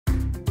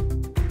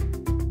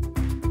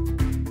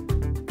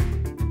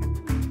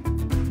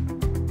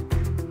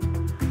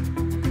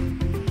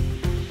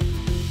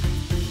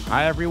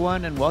Hi,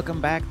 everyone, and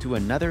welcome back to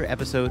another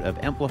episode of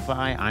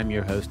Amplify. I'm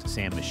your host,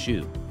 Sam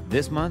Michoud.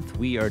 This month,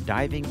 we are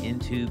diving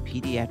into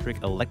pediatric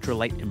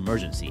electrolyte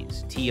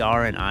emergencies.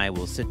 TR and I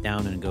will sit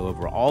down and go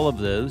over all of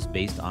those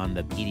based on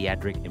the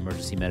Pediatric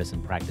Emergency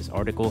Medicine Practice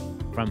article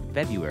from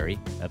February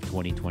of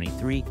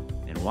 2023.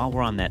 And while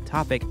we're on that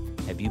topic,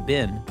 have you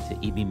been to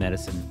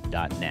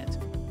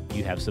ebmedicine.net?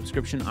 You have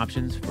subscription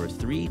options for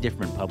 3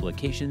 different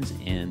publications,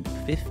 and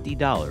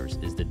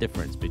 $50 is the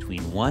difference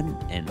between one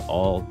and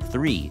all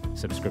 3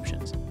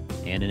 subscriptions.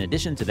 And in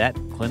addition to that,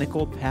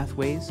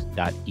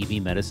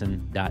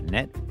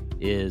 clinicalpathways.ebmedicine.net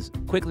is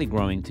quickly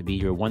growing to be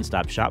your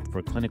one-stop shop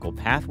for clinical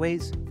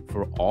pathways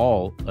for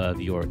all of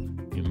your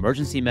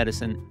emergency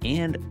medicine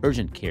and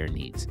urgent care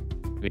needs.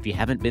 If you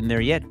haven't been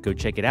there yet, go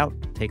check it out.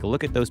 Take a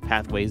look at those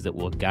pathways that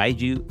will guide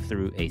you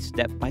through a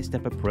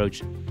step-by-step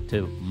approach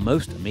to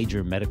most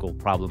major medical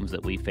problems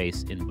that we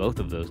face in both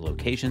of those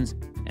locations,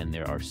 and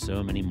there are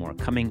so many more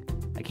coming.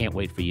 I can't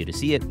wait for you to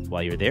see it.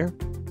 While you're there,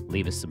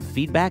 leave us some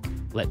feedback.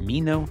 Let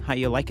me know how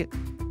you like it.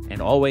 And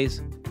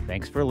always,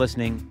 thanks for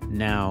listening.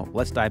 Now,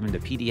 let's dive into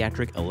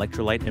pediatric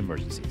electrolyte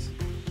emergencies.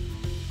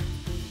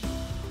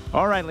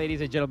 All right, ladies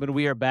and gentlemen,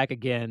 we are back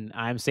again.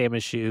 I'm Sam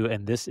Michoud,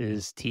 and this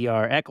is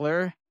TR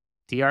Eckler.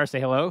 TR, say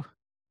hello.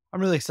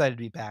 I'm really excited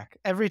to be back.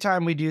 Every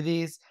time we do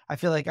these, I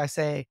feel like I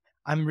say,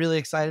 I'm really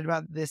excited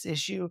about this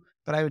issue,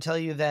 but I would tell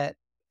you that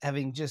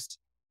having just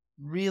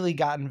really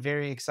gotten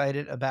very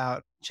excited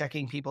about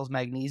checking people's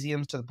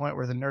magnesiums to the point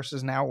where the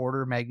nurses now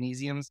order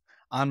magnesiums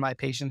on my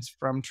patients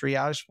from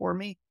triage for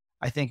me,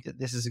 I think that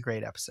this is a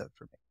great episode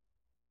for me.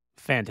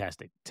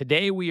 Fantastic.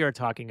 Today we are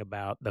talking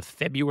about the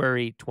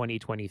February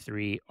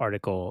 2023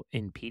 article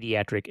in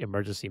Pediatric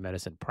Emergency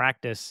Medicine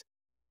Practice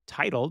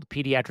titled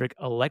Pediatric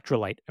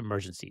Electrolyte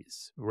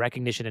Emergencies,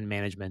 Recognition and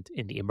Management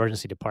in the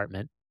Emergency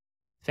Department,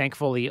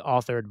 thankfully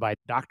authored by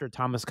Dr.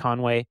 Thomas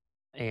Conway.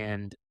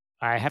 And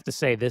I have to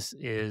say, this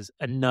is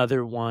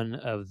another one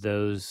of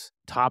those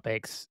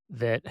topics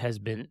that has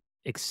been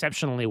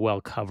exceptionally well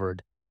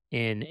covered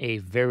in a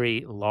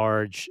very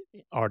large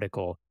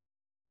article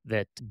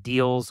that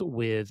deals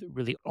with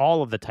really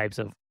all of the types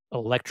of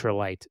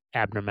electrolyte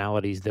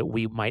abnormalities that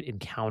we might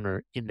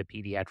encounter in the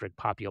pediatric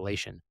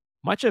population.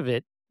 Much of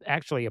it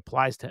actually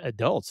applies to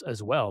adults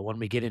as well when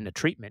we get into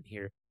treatment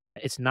here.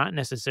 It's not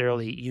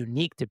necessarily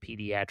unique to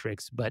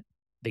pediatrics, but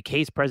the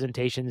case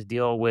presentations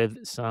deal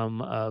with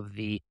some of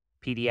the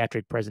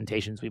pediatric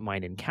presentations we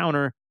might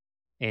encounter,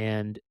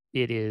 and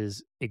it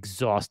is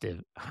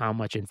exhaustive how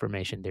much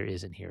information there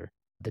is in here.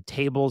 The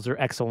tables are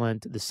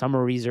excellent. The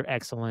summaries are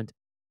excellent.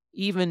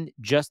 Even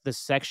just the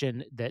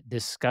section that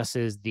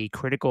discusses the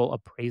critical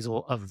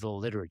appraisal of the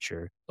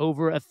literature.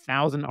 Over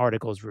 1,000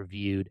 articles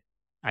reviewed.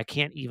 I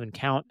can't even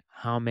count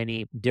how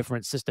many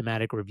different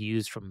systematic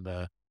reviews from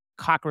the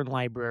Cochrane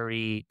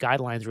Library,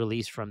 guidelines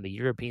released from the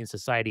European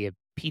Society of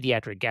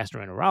Pediatric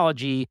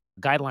Gastroenterology,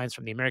 guidelines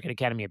from the American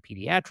Academy of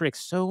Pediatrics,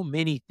 so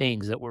many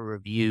things that were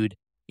reviewed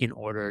in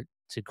order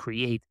to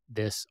create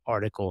this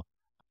article.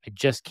 I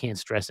just can't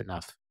stress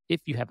enough.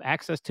 If you have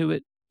access to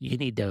it, you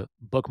need to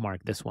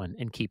bookmark this one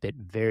and keep it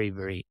very,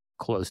 very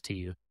close to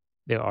you.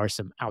 There are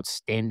some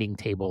outstanding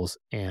tables,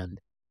 and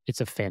it's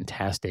a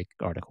fantastic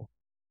article.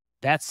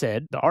 That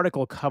said, the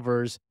article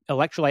covers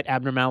electrolyte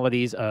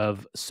abnormalities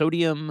of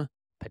sodium,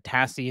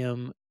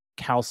 potassium,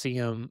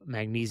 calcium,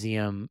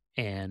 magnesium,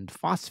 and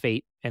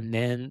phosphate, and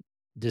then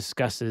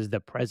discusses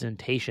the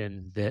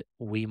presentation that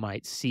we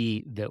might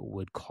see that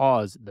would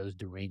cause those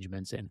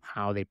derangements and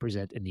how they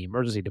present in the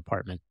emergency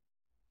department.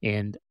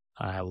 And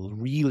I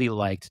really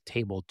liked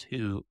Table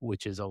 2,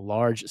 which is a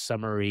large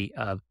summary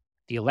of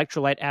the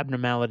electrolyte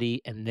abnormality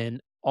and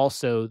then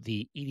also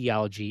the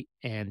etiology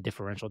and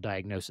differential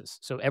diagnosis.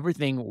 So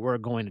everything we're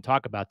going to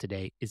talk about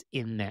today is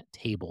in that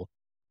table,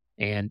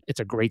 and it's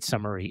a great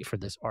summary for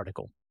this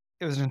article.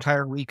 It was an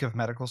entire week of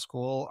medical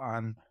school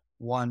on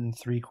 1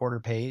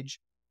 3/4 page.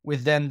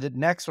 With then the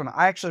next one,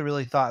 I actually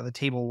really thought the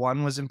table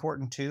 1 was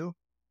important too,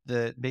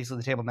 basically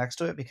the table next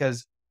to it,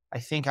 because I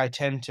think I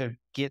tend to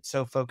get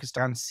so focused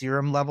on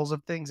serum levels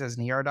of things as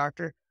an ER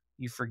doctor,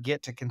 you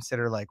forget to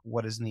consider like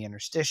what is in the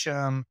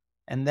interstitium.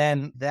 And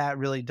then that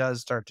really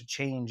does start to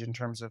change in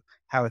terms of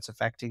how it's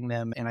affecting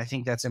them. And I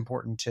think that's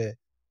important to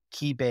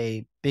keep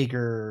a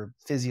bigger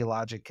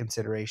physiologic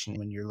consideration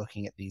when you're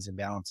looking at these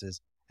imbalances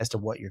as to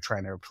what you're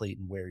trying to replete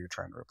and where you're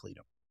trying to replete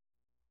them.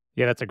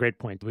 Yeah, that's a great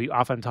point. We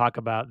often talk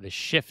about the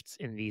shifts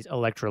in these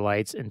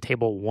electrolytes, and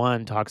Table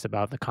 1 talks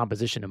about the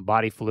composition of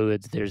body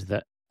fluids. There's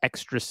the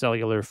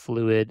extracellular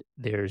fluid,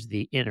 there's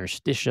the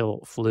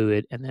interstitial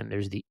fluid, and then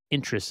there's the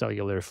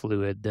intracellular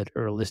fluid that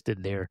are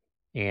listed there,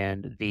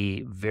 and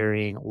the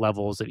varying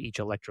levels of each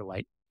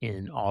electrolyte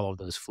in all of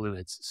those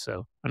fluids.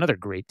 So another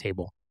great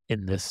table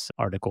in this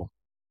article.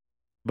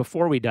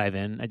 Before we dive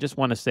in, I just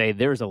want to say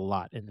there's a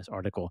lot in this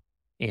article,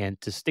 and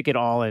to stick it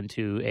all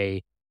into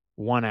a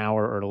 1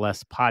 hour or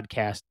less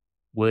podcast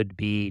would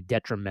be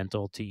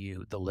detrimental to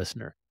you, the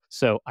listener.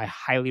 So I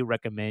highly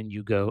recommend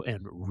you go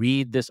and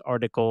read this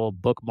article,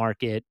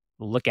 bookmark it,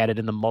 look at it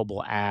in the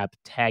mobile app,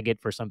 tag it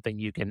for something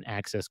you can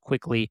access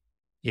quickly.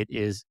 It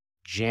is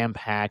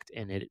jam-packed,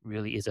 and it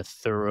really is a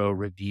thorough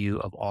review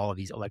of all of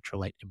these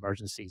electrolyte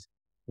emergencies.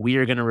 We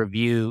are going to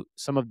review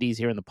some of these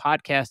here in the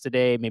podcast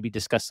today, maybe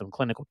discuss some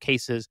clinical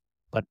cases,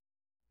 but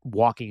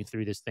walking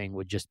through this thing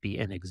would just be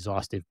an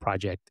exhaustive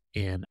project,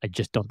 and I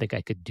just don't think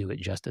I could do it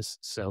justice.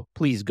 So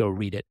please go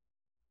read it.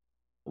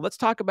 Let's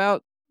talk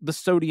about the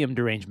sodium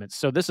derangements.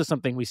 So this is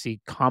something we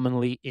see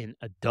commonly in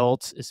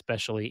adults,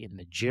 especially in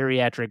the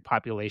geriatric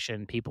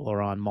population. People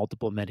are on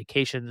multiple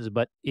medications,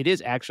 but it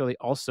is actually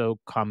also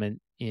common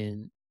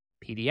in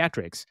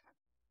pediatrics.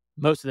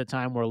 Most of the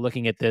time we're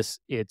looking at this,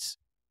 it's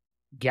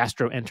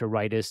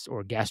gastroenteritis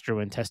or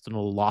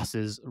gastrointestinal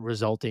losses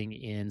resulting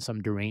in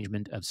some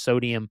derangement of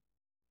sodium.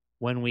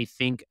 When we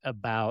think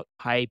about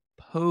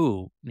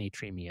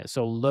hyponatremia,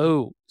 so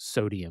low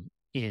sodium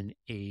in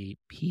a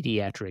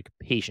pediatric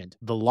patient,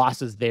 the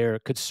losses there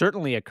could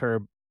certainly occur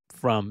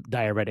from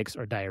diuretics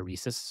or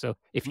diuresis. So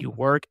if you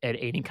work at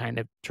any kind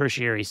of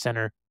tertiary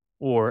center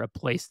or a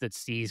place that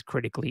sees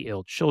critically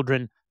ill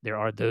children, there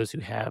are those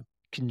who have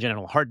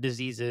congenital heart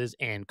diseases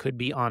and could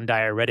be on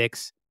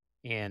diuretics.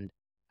 And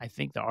I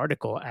think the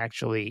article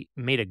actually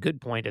made a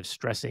good point of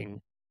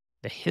stressing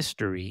the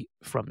history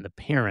from the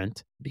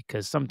parent,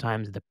 because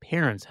sometimes the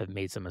parents have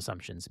made some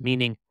assumptions,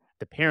 meaning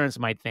the parents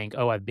might think,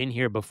 oh, I've been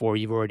here before.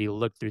 You've already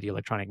looked through the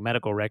electronic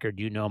medical record.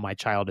 You know, my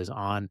child is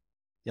on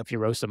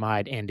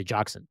furosemide and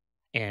digoxin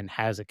and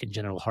has a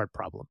congenital heart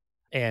problem.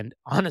 And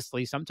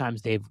honestly,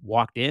 sometimes they've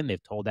walked in,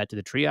 they've told that to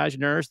the triage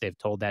nurse, they've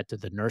told that to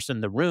the nurse in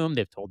the room,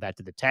 they've told that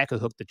to the tech who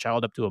hooked the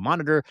child up to a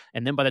monitor.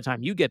 And then by the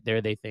time you get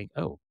there, they think,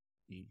 oh,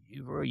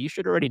 you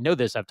should already know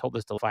this. I've told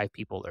this to 5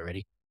 people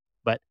already.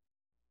 But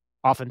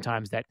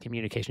oftentimes that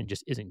communication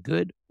just isn't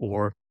good,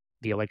 or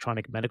the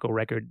electronic medical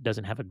record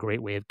doesn't have a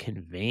great way of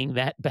conveying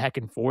that back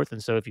and forth.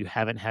 And so if you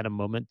haven't had a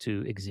moment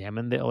to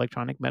examine the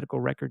electronic medical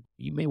record,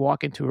 you may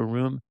walk into a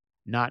room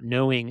not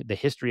knowing the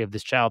history of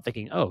this child,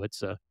 thinking, oh,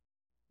 it's a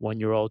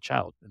 1-year-old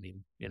child. I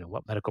mean,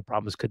 what medical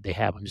problems could they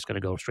have? I'm just going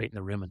to go straight in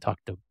the room and talk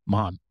to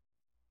mom.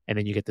 And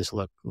then you get this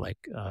look like,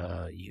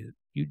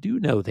 you do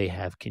know they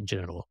have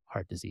congenital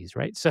heart disease,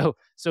 right? So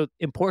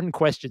important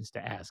questions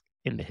to ask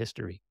in the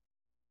history.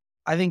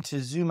 I think to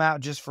zoom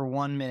out just for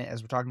 1 minute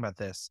as we're talking about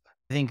this,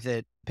 I think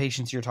that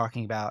patients you're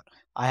talking about,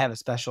 I have a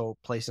special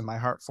place in my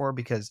heart for,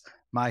 because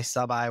my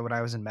sub-I, when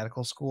I was in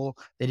medical school,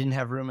 they didn't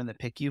have room in the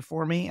PICU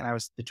for me, and I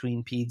was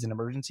between peds and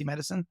emergency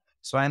medicine.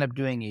 So I ended up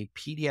doing a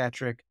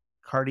pediatric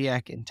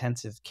cardiac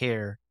intensive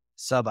care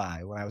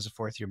sub-I when I was a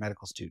fourth year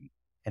medical student.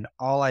 And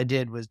all I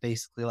did was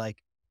basically like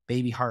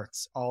baby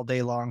hearts all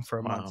day long for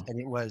a month. Wow. And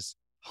it was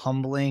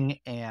humbling,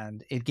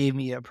 and it gave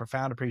me a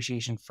profound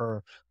appreciation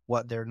for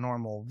what their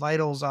normal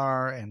vitals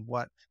are and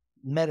what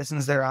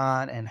medicines they're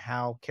on and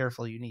how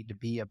careful you need to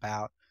be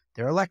about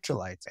their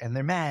electrolytes and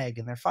their mag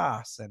and their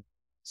phos. And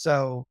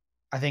so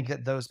I think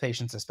that those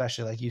patients,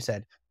 especially like you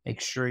said, make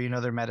sure you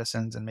know their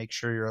medicines and make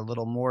sure you're a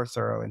little more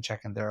thorough in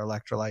checking their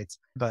electrolytes.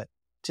 But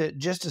to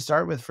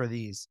start with for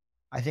these,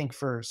 I think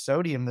for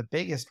sodium, the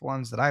biggest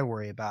ones that I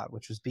worry about,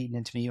 which was beaten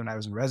into me when I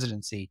was in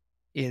residency,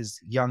 is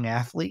young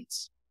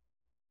athletes,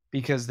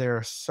 because there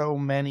are so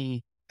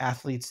many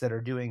athletes that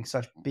are doing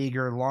such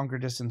bigger, longer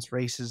distance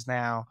races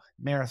now,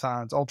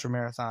 marathons, ultra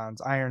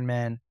marathons,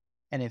 Ironmen.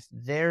 And if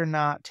they're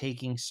not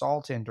taking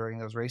salt in during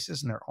those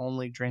races and they're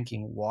only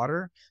drinking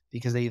water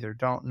because they either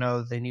don't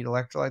know they need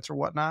electrolytes or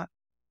whatnot,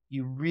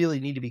 you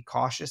really need to be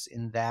cautious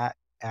in that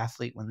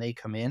athlete when they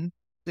come in.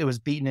 It was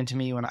beaten into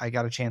me when I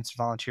got a chance to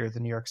volunteer at the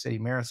New York City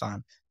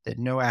Marathon that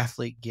no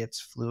athlete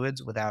gets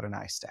fluids without an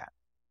ISTAT.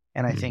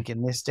 And I think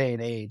in this day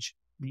and age,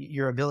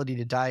 your ability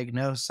to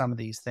diagnose some of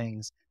these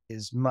things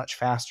is much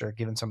faster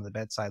given some of the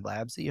bedside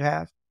labs that you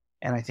have.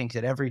 And I think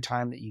that every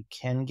time that you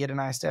can get an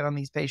ISTAT on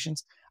these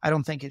patients, I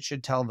don't think it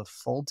should tell the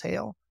full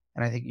tale.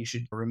 And I think you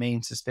should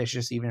remain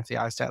suspicious. Even if the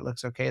ISTAT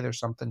looks okay, there's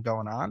something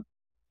going on.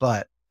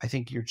 But I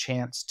think your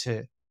chance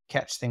to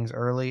catch things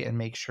early and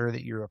make sure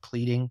that you're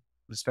repleting,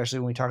 especially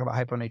when we talk about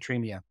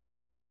hyponatremia,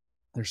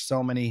 there's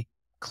so many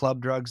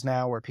club drugs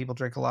now where people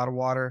drink a lot of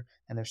water,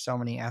 and there's so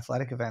many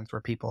athletic events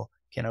where people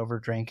can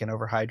overdrink and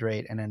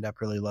overhydrate and end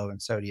up really low in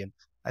sodium.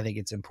 I think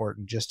it's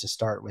important just to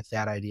start with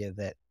that idea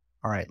that,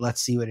 all right,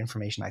 let's see what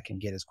information I can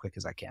get as quick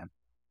as I can.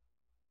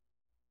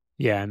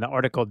 Yeah, and the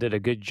article did a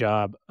good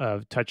job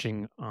of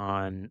touching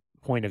on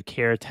point of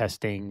care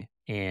testing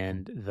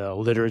and the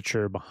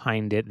literature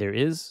behind it. There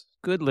is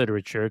good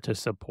literature to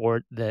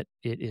support that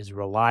it is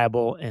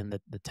reliable and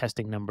that the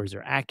testing numbers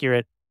are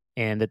accurate,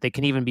 and that they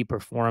can even be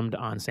performed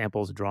on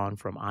samples drawn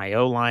from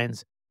IO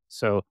lines.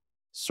 So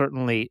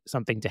certainly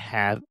something to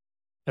have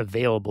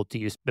available to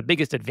use. The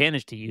biggest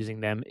advantage to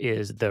using them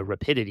is the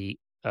rapidity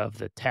of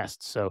the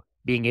test. So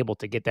being able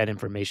to get that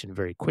information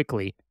very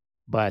quickly,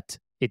 but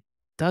it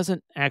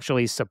doesn't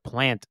actually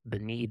supplant the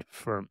need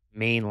for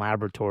main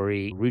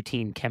laboratory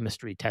routine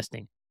chemistry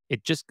testing.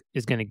 It just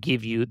is going to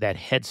give you that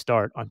head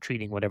start on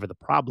treating whatever the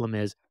problem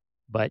is,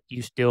 but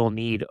you still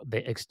need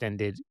the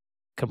extended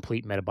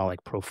complete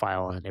metabolic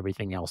profile and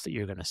everything else that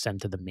you're going to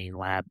send to the main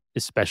lab,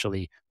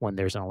 especially when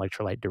there's an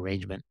electrolyte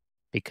derangement.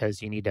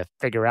 because you need to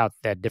figure out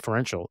that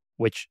differential,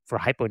 which for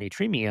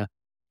hyponatremia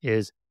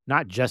is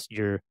not just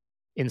your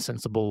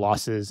insensible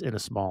losses in a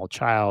small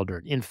child or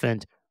an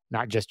infant,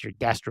 not just your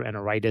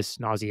gastroenteritis,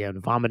 nausea,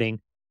 and vomiting,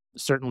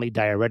 certainly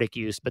diuretic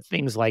use, but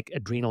things like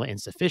adrenal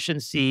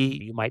insufficiency.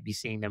 You might be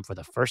seeing them for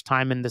the first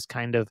time in this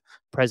kind of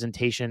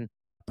presentation.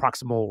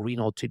 Proximal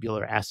renal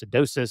tubular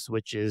acidosis,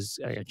 which is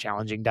a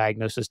challenging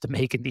diagnosis to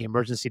make in the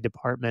emergency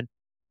department.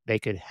 They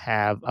could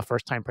have a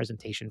first time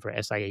presentation for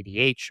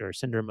SIADH or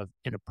syndrome of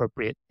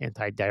inappropriate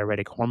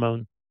antidiuretic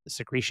hormone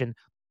secretion,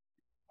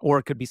 or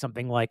it could be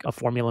something like a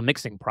formula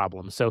mixing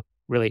problem. So,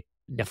 really,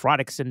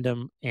 nephrotic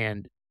syndrome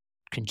and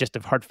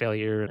congestive heart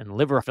failure and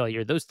liver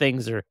failure, those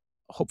things are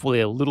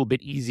hopefully a little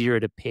bit easier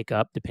to pick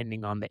up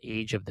depending on the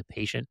age of the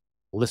patient.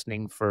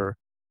 Listening for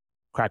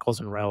crackles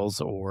and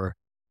rattles or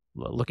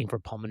looking for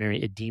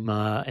pulmonary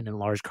edema, an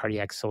enlarged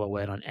cardiac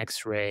silhouette on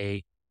x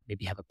ray,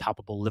 maybe have a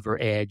palpable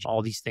liver edge,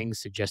 all these things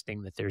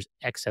suggesting that there's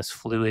excess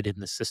fluid in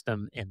the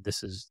system and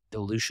this is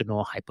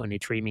dilutional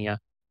hyponatremia.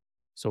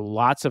 So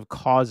lots of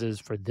causes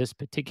for this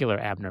particular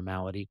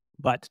abnormality,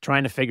 but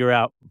trying to figure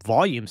out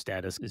volume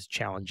status is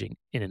challenging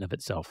in and of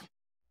itself.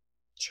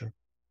 Sure.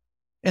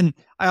 And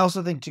I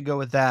also think to go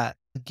with that,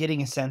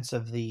 getting a sense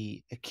of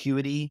the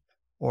acuity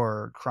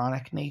or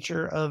chronic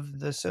nature of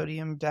the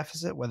sodium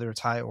deficit, whether it's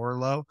high or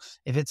low,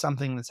 if it's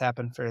something that's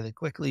happened fairly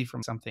quickly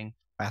from something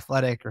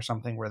athletic or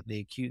something where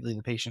the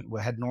patient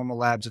had normal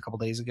labs a couple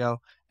days ago,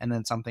 and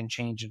then something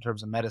changed in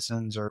terms of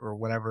medicines or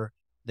whatever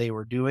they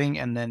were doing,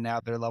 and then now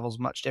their level's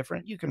much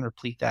different, you can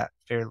replete that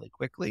fairly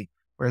quickly.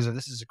 Whereas if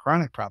this is a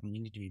chronic problem,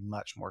 you need to be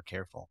much more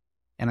careful.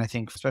 And I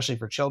think, especially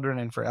for children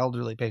and for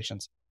elderly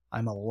patients,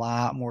 I'm a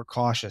lot more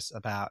cautious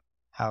about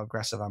how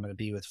aggressive I'm going to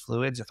be with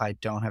fluids if I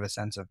don't have a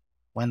sense of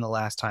when the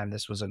last time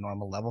this was a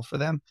normal level for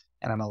them.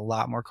 And I'm a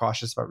lot more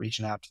cautious about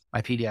reaching out to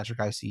my pediatric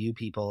ICU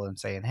people and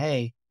saying,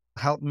 hey,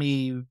 help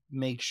me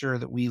make sure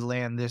that we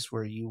land this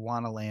where you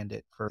want to land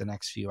it for the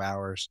next few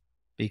hours.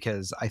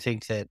 Because I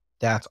think that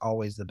that's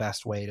always the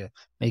best way to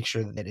make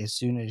sure that as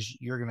soon as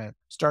you're going to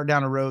start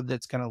down a road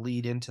that's going to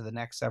lead into the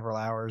next several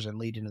hours and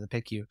lead into the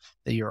PICU,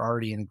 that you're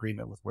already in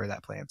agreement with where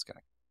that plan's going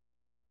to.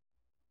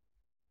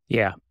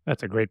 Yeah,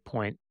 that's a great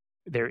point.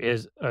 There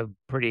is a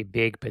pretty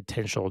big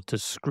potential to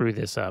screw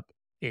this up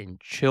in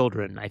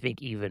children, I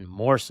think even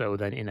more so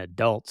than in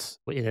adults.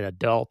 In an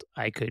adult,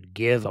 I could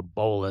give a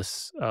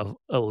bolus of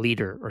a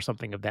liter or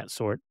something of that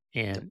sort.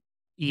 And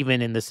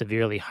even in the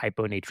severely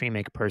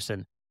hyponatremic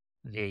person,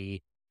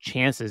 the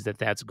chances that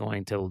that's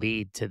going to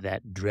lead to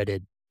that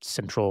dreaded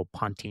central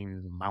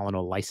pontine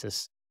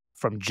myelinolysis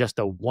from just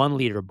a 1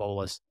 liter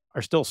bolus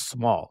are still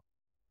small.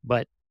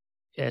 But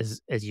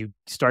as you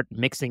start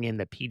mixing in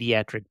the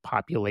pediatric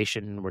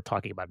population, we're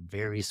talking about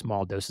very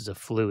small doses of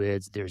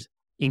fluids. There's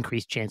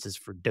increased chances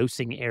for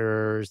dosing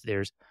errors.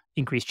 There's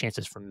increased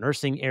chances for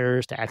nursing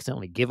errors to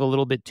accidentally give a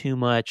little bit too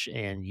much,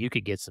 and you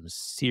could get some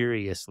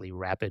seriously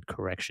rapid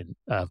correction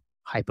of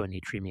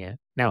hyponatremia.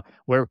 Now,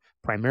 we're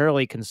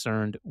primarily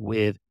concerned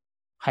with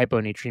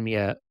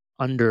hyponatremia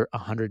under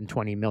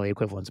 120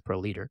 milliequivalents per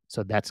liter.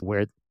 So that's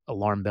where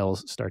alarm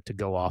bells start to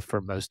go off for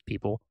most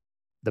people.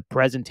 The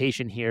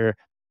presentation here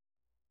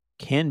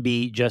can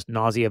be just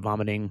nausea,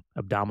 vomiting,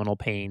 abdominal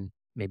pain,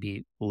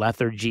 maybe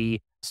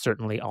lethargy,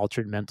 certainly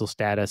altered mental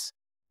status.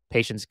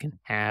 Patients can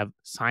have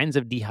signs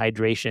of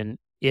dehydration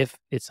if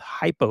it's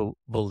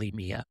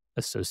hypovolemia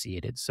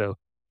associated. So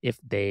if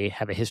they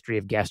have a history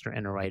of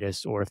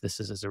gastroenteritis or if this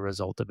is as a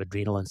result of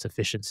adrenal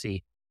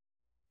insufficiency,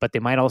 but they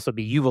might also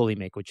be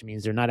euvolemic, which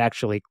means they're not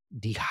actually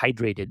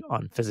dehydrated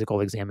on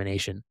physical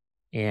examination.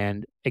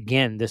 And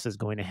again, this is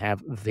going to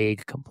have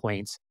vague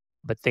complaints,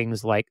 but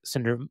things like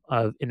syndrome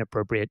of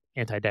inappropriate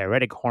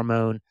antidiuretic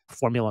hormone,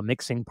 formula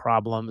mixing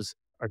problems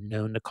are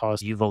known to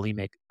cause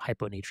euvolemic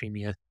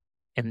hyponatremia.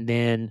 And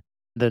then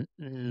the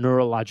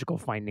neurological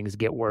findings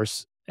get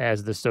worse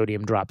as the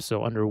sodium drops.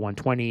 So under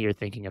 120, you're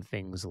thinking of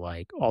things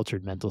like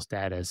altered mental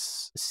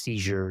status,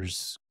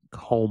 seizures,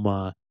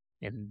 coma.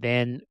 And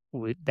then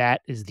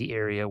that is the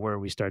area where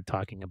we start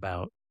talking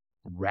about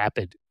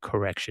rapid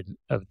correction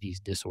of these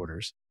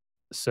disorders.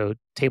 So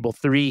table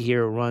 3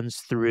 here runs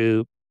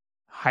through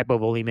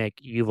hypovolemic,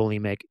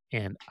 euvolemic,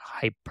 and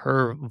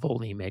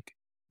hypervolemic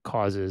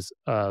causes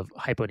of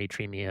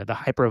hyponatremia. The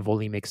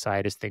hypervolemic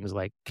side is things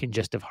like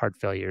congestive heart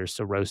failure,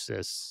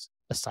 cirrhosis,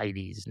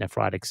 ascites,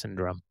 nephrotic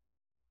syndrome.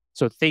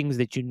 So things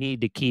that you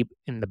need to keep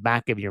in the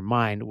back of your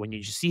mind when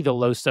you see the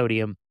low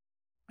sodium.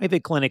 If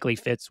it clinically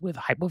fits with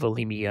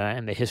hypovolemia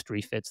and the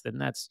history fits, then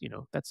that's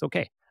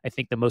okay. I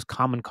think the most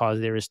common cause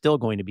there is still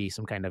going to be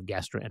some kind of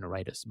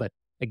gastroenteritis. But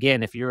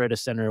again, if you're at a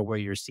center where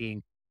you're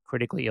seeing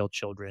critically ill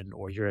children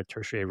or you're a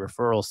tertiary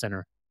referral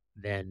center,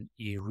 then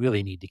you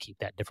really need to keep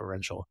that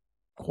differential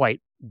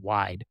quite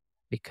wide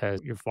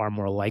because you're far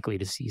more likely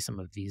to see some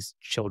of these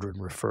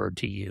children referred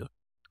to you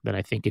than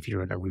I think if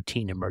you're in a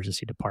routine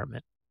emergency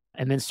department.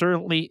 And then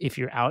certainly if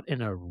you're out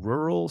in a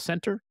rural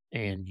center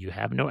and you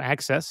have no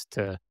access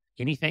to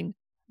anything,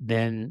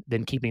 then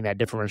keeping that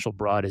differential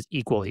broad is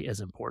equally as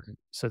important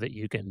so that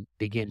you can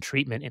begin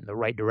treatment in the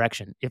right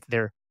direction. If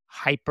they're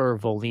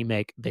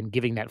hypervolemic, then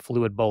giving that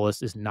fluid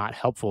bolus is not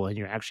helpful. And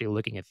you're actually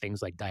looking at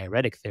things like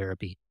diuretic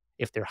therapy.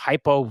 If they're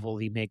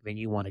hypovolemic, then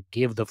you want to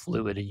give the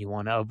fluid and you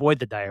want to avoid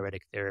the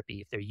diuretic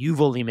therapy. If they're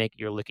euvolemic,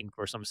 you're looking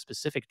for some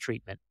specific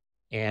treatment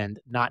and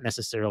not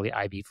necessarily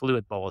IV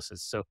fluid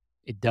boluses. So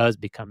it does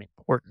become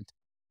important.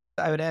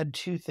 I would add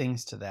two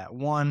things to that.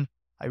 One,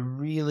 I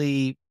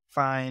really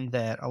find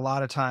that a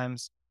lot of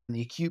times in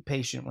the acute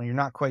patient, when you're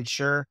not quite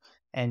sure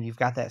and you've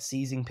got that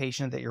seizing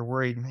patient that you're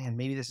worried, man,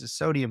 maybe this is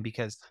sodium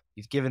because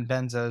you've given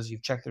benzos,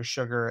 you've checked their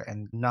sugar,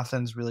 and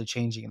nothing's really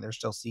changing and they're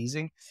still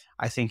seizing.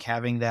 I think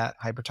having that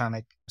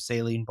hypertonic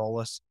saline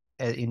bolus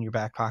in your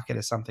back pocket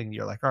is something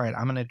you're like, all right,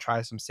 I'm going to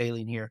try some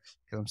saline here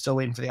because I'm still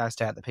waiting for the eye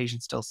stat. The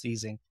patient's still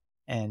seizing.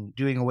 And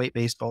doing a weight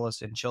based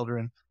bolus in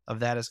children of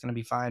that is going to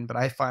be fine. But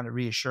I find it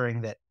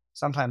reassuring that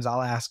sometimes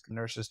I'll ask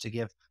nurses to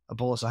give a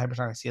bolus of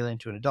hypertonic saline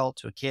to an adult,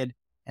 to a kid,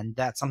 and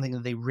that's something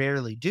that they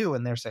rarely do.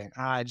 And they're saying,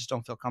 I just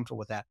don't feel comfortable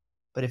with that.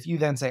 But if you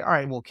then say, all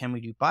right, well, can we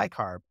do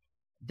bicarb?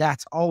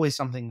 That's always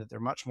something that they're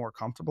much more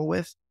comfortable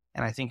with.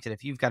 And I think that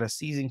if you've got a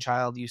seizing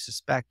child, you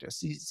suspect a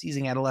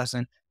seizing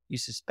adolescent, you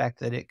suspect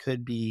that it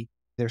could be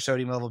their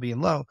sodium level being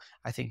low.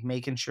 I think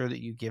making sure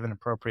that you give an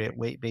appropriate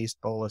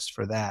weight-based bolus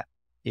for that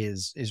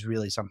is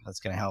really something that's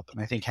going to help. And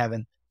I think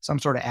having some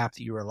sort of app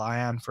that you rely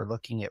on for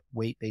looking at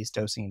weight-based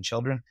dosing in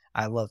children.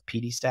 I love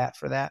PediStat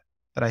for that,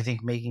 but I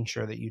think making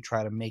sure that you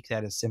try to make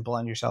that as simple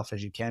on yourself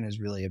as you can is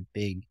really a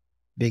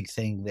big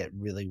thing that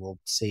really will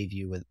save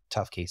you with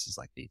tough cases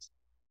like these.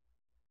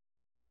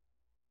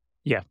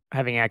 Yeah,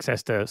 having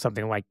access to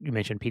something like you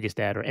mentioned,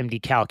 Pedistat or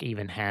MD Calc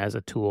even has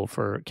a tool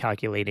for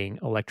calculating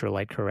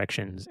electrolyte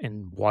corrections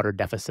and water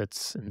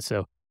deficits. And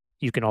so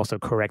you can also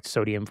correct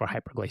sodium for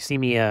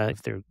hyperglycemia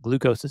if their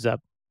glucose is up.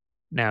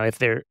 Now, if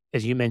they're,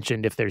 as you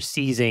mentioned, if they're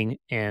seizing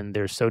and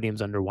their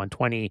sodium's under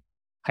 120,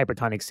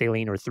 hypertonic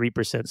saline or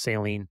 3%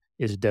 saline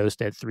is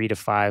dosed at 3 to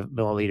 5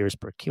 milliliters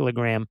per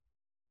kilogram.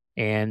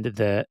 And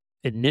the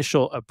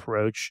initial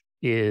approach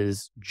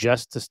is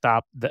just to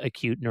stop the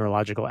acute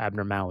neurological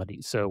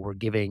abnormality. So we're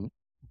giving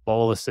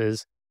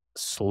boluses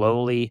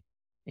slowly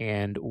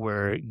and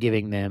we're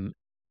giving them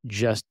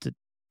just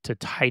to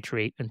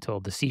titrate until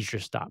the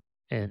seizures stop.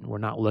 And we're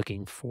not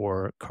looking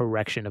for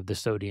correction of the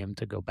sodium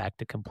to go back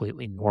to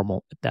completely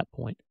normal at that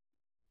point.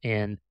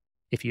 And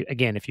if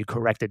you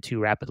correct it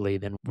too rapidly,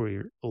 then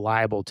we're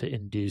liable to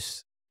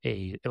induce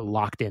a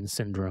locked-in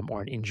syndrome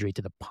or an injury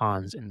to the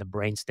pons in the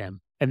brainstem.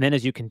 And then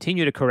as you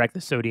continue to correct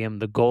the sodium,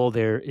 the goal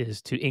there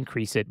is to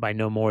increase it by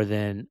no more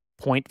than zero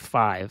point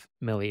 0.5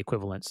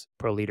 milliequivalents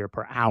per liter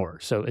per hour.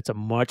 So it's a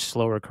much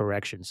slower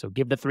correction. So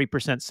give the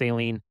 3%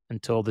 saline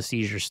until the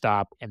seizures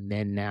stop, and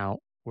then now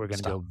we're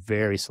going to go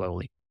very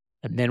slowly.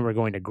 And then we're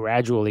going to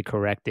gradually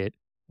correct it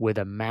with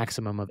a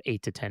maximum of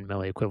 8 to 10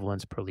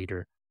 milliequivalents per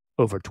liter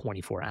over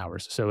 24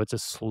 hours. So it's a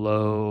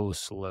slow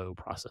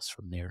process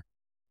from there.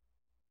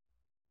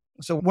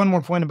 So one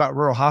more point about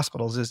rural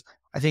hospitals is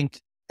I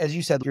think, as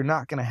you said, you're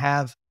not going to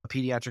have a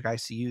pediatric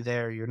ICU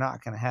there. You're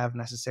not going to have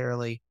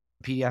necessarily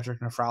a pediatric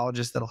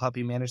nephrologist that'll help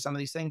you manage some of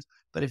these things.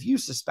 But if you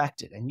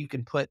suspect it and you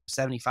can put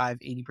 75,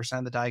 80%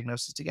 of the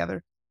diagnosis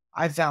together,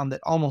 I've found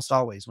that almost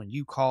always when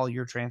you call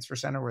your transfer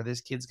center where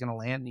this kid's going to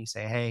land and you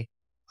say, hey,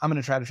 I'm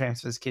going to try to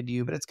transfer this kid to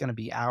you, but it's going to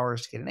be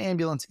hours to get an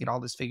ambulance, to get all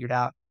this figured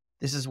out.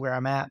 This is where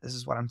I'm at. This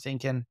is what I'm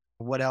thinking.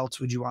 What else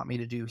would you want me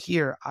to do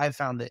here? I've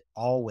found that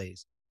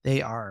always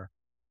they are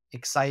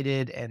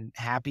excited and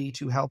happy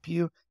to help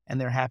you. And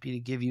they're happy to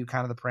give you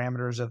kind of the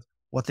parameters of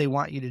what they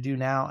want you to do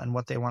now and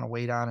what they want to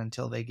wait on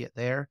until they get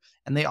there.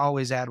 And they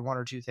always add one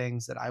or two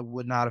things that I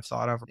would not have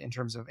thought of in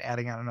terms of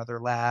adding on another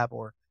lab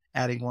or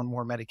adding one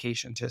more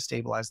medication to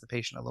stabilize the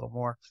patient a little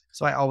more.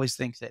 So I always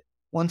think that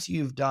once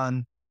you've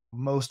done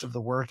most of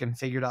the work and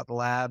figured out the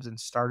labs and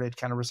started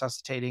kind of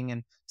resuscitating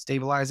and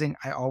stabilizing,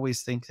 I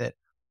always think that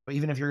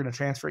even if you're going to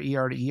transfer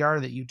ER to ER,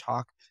 that you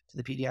talk to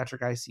the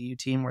pediatric ICU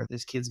team where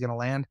this kid's going to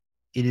land.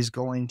 It is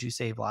going to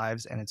save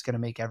lives and it's going to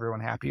make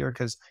everyone happier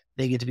because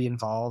they get to be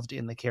involved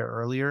in the care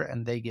earlier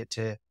and they get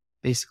to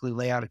basically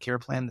lay out a care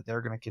plan that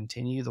they're going to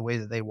continue the way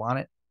that they want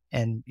it.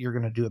 And you're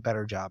going to do a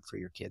better job for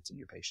your kids and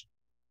your patient.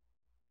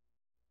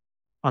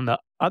 On the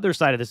other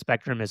side of the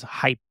spectrum is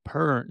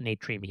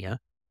hypernatremia.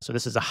 So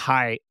this is a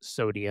high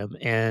sodium.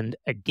 And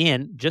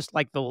again, just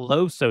like the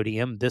low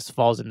sodium, this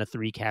falls into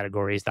three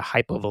categories: the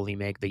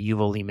hypovolemic, the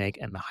euvolemic,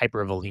 and the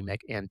hypervolemic.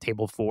 And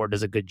table 4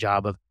 does a good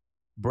job of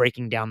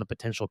breaking down the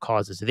potential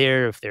causes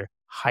there. If they're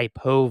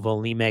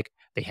hypovolemic,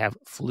 they have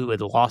fluid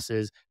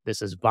losses.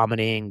 This is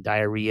vomiting,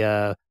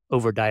 diarrhea,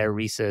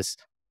 overdiuresis,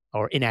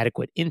 or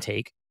inadequate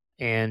intake.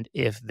 And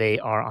if they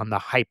are on the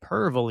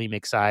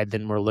hypervolemic side,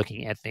 then we're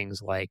looking at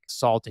things like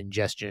salt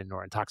ingestion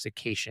or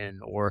intoxication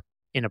or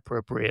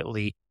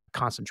inappropriately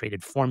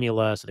concentrated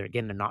formula. So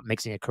they're not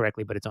mixing it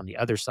correctly, but it's on the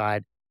other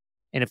side.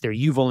 And if they're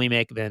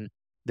euvolemic, then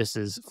this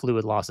is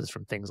fluid losses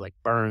from things like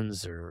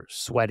burns or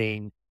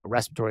sweating,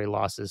 respiratory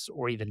losses,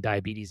 or even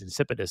diabetes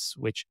insipidus,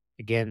 which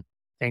again,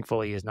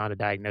 thankfully is not a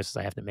diagnosis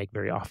I have to make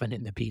very often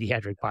in the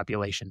pediatric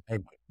population.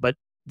 But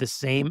the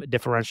same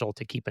differential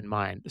to keep in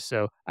mind.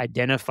 So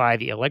identify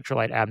the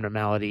electrolyte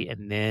abnormality,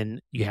 and then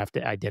you have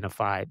to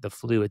identify the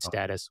fluid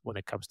status when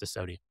it comes to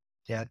sodium.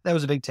 Yeah, that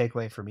was a big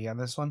takeaway for me on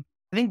this one.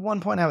 I think one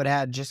point I would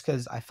add, just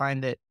because I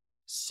find that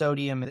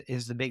sodium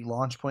is the big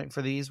launch point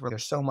for these, where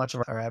there's so much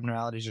of our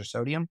abnormalities are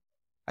sodium.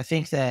 I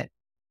think that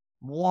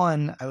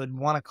one, I would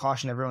want to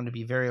caution everyone to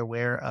be very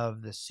aware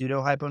of the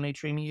pseudo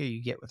hyponatremia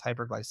you get with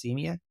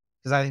hyperglycemia,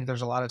 because I think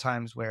there's a lot of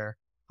times where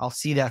I'll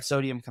see that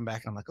sodium come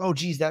back and I'm like, oh,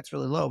 geez, that's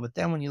really low. But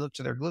then when you look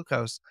to their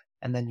glucose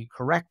and then you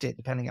correct it,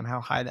 depending on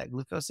how high that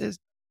glucose is,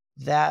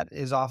 that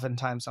is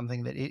oftentimes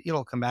something that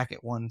it'll come back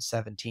at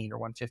 117 or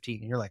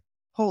 115. And you're like,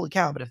 holy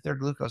cow, but if their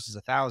glucose is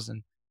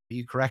 1,000,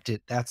 you correct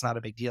it, that's not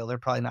a big deal. They're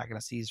probably not going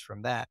to seize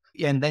from that.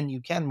 And then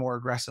you can more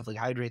aggressively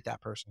hydrate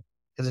that person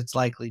because it's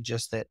likely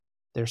just that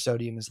their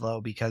sodium is low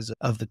because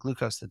of the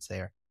glucose that's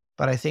there.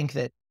 But I think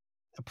that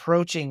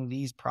approaching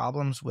these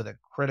problems with a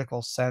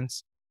critical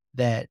sense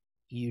that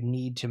you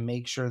need to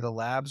make sure the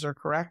labs are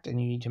correct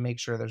and you need to make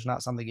sure there's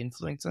not something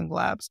influencing the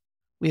labs.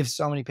 We have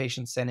so many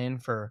patients sent in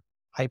for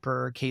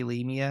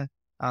hyperkalemia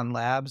on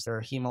labs that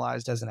are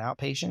hemolyzed as an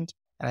outpatient.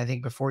 And I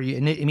think before you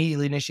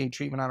immediately initiate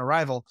treatment on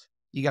arrival,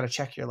 you got to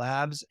check your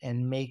labs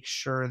and make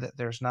sure that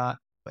there's not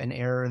an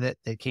error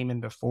that came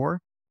in before.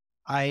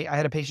 I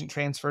had a patient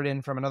transferred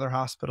in from another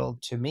hospital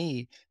to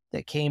me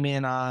that came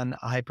in on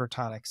a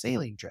hypertonic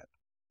saline drip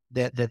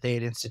that they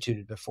had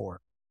instituted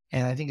before.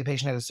 And I think the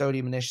patient had a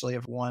sodium initially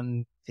of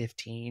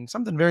 115,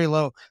 something very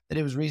low, that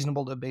it was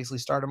reasonable to basically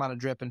start him on a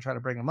drip and try to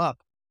bring him up.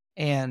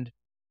 And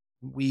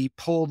we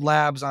pulled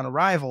labs on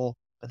arrival,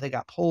 but they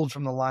got pulled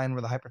from the line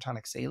where the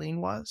hypertonic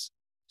saline was.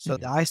 So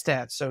the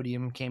ISTAT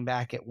sodium came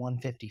back at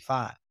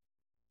 155.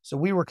 So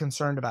we were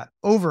concerned about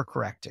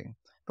overcorrecting.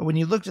 But when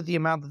you looked at the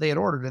amount that they had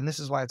ordered, and this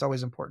is why it's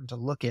always important to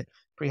look at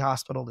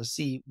pre-hospital to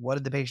see what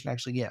did the patient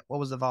actually get? What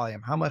was the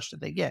volume? How much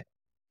did they get?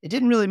 It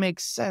didn't really make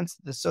sense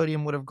that the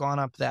sodium would have gone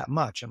up that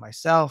much. And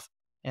myself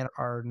and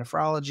our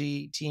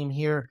nephrology team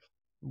here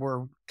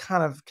were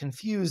kind of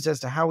confused as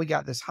to how we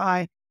got this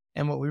high.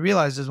 And what we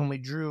realized is when we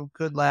drew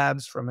good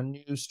labs from a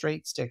new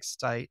straight stick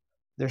site,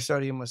 their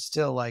sodium was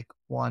still like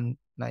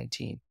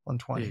 119,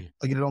 120.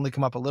 Like it had only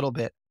come up a little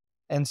bit.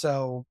 And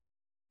so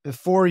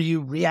before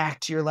you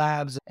react to your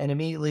labs and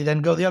immediately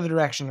then go the other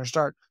direction or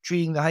start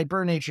treating the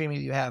hypernatremia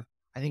that you have,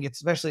 I think it's,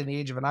 especially in the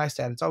age of an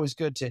ISTAT, it's always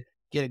good to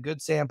get a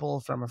good sample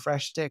from a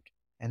fresh stick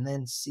and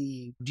then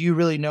see, do you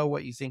really know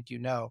what you think you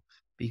know?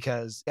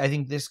 Because I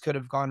think this could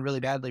have gone really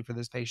badly for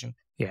this patient.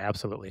 Yeah,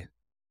 absolutely.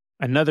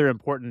 Another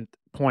important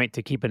point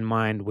to keep in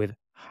mind with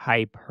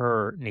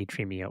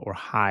hypernatremia or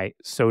high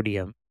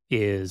sodium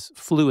is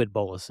fluid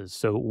boluses.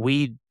 So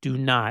we do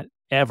not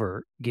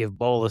ever give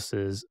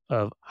boluses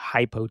of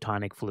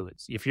hypotonic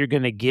fluids. If you're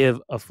going to give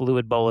a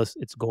fluid bolus,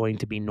 it's going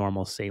to be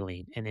normal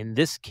saline. And in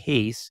this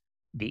case,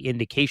 the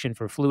indication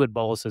for fluid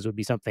boluses would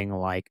be something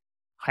like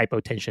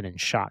hypotension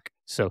and shock.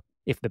 So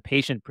if the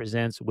patient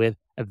presents with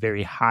a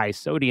very high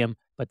sodium,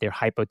 but they're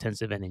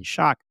hypotensive and in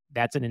shock,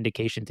 that's an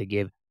indication to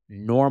give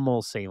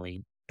normal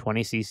saline,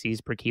 20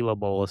 cc's per kilo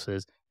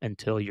boluses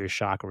until your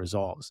shock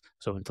resolves.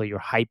 So until your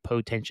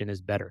hypotension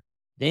is better.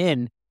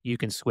 Then you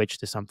can switch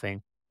to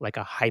something like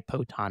a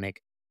hypotonic,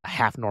 a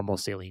half normal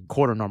saline,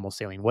 quarter normal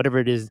saline, whatever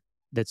it is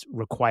that's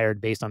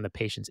required based on the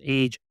patient's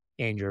age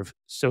and your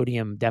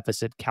sodium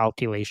deficit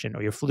calculation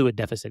or your fluid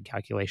deficit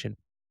calculation,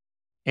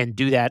 and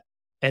do that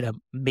at a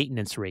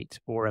maintenance rate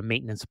or a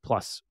maintenance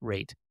plus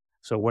rate.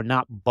 So we're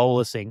not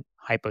bolusing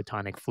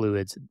hypotonic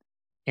fluids.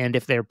 And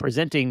if they're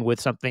presenting with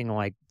something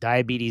like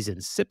diabetes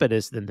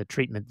insipidus, then the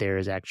treatment there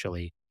is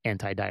actually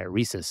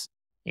antidiuresis.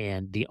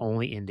 And the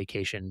only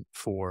indication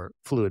for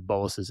fluid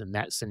boluses in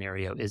that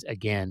scenario is,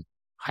 again,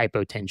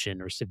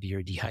 hypotension or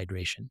severe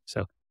dehydration.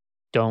 So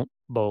don't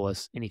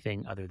bolus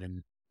anything other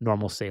than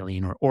normal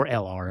saline or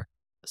LR,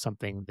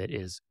 something that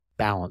is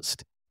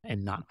balanced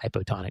and not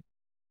hypotonic.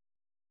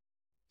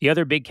 The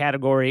other big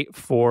category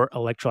for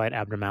electrolyte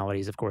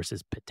abnormalities, of course,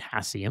 is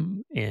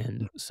potassium.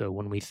 And so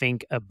when we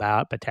think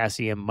about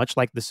potassium, much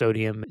like the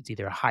sodium, it's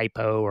either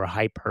hypo or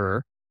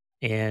hyper.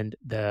 And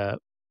the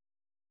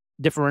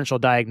differential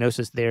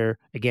diagnosis there,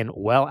 again,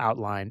 well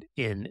outlined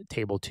in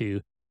Table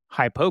 2.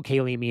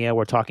 Hypokalemia,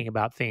 we're talking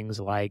about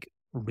things like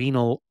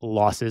renal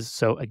losses.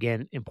 So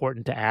again,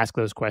 important to ask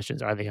those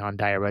questions. Are they on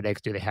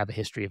diuretics? Do they have a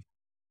history of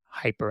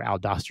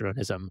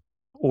hyperaldosteronism?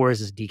 Or is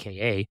this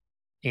DKA?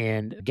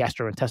 And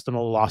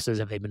gastrointestinal losses,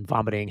 have they been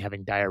vomiting,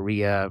 having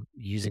diarrhea,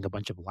 using a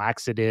bunch of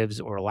laxatives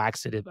or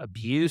laxative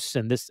abuse?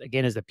 And this,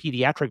 again, is a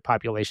pediatric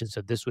population,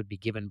 so this would be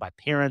given by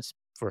parents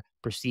for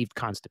perceived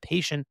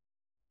constipation.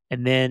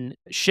 And then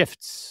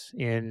shifts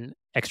in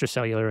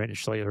extracellular and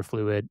intracellular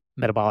fluid,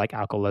 metabolic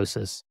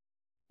alkalosis,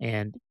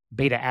 and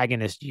beta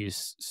agonist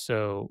use.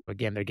 So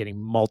again, they're getting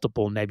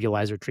multiple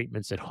nebulizer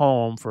treatments at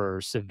home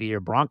for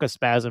severe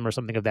bronchospasm or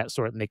something of that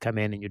sort. And they come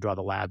in and you draw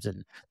the labs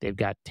and they've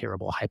got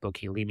terrible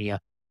hypokalemia.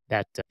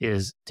 That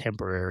is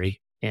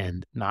temporary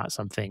and not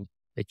something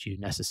that you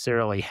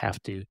necessarily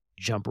have to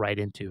jump right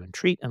into and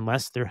treat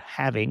unless they're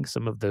having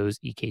some of those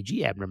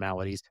EKG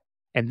abnormalities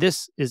And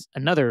this is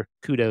another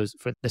kudos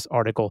for this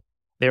article.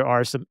 There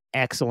are some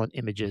excellent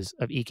images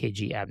of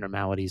EKG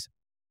abnormalities.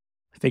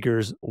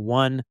 Figures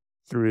 1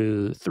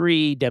 through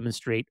 3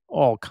 demonstrate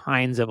all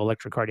kinds of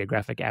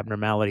electrocardiographic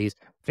abnormalities.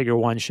 Figure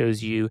 1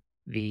 shows you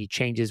the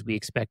changes we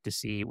expect to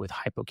see with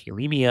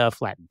hypokalemia,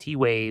 flattened T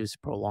waves,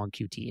 prolonged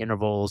QT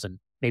intervals, and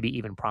maybe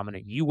even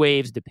prominent U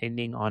waves,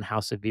 depending on how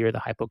severe the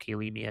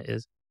hypokalemia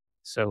is.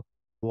 So,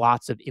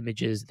 lots of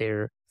images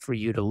there for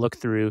you to look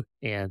through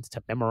and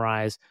to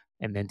memorize,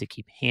 and then to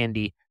keep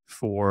handy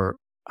for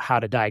how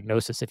to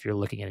diagnose this if you're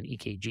looking at an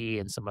EKG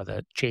and some of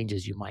the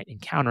changes you might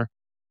encounter.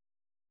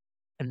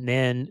 And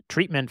then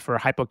treatment for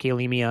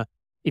hypokalemia,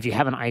 if you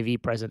have an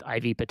IV present,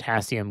 IV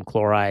potassium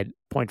chloride,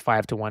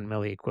 0.5 to 1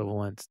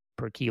 milliequivalents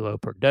per kilo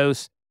per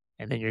dose.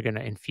 And then you're going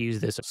to infuse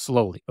this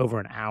slowly over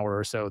an hour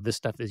or so. This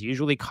stuff is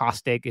usually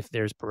caustic if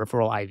there's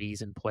peripheral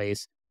IVs in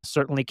place.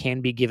 Certainly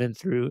can be given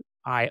through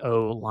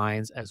IO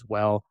lines as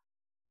well.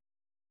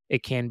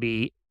 It can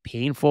be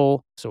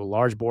painful, so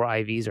large bore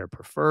IVs are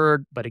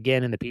preferred. But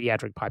again, in the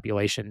pediatric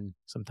population,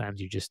 sometimes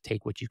you just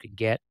take what you can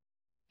get.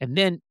 And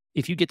then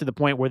if you get to the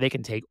point where they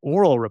can take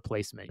oral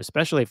replacement,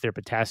 especially if their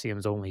potassium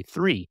is only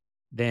 3,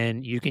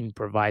 then you can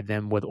provide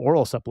them with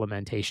oral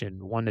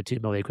supplementation, 1 to 2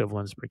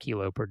 milliequivalents per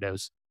kilo per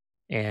dose.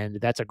 And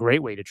that's a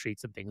great way to treat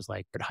some things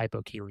like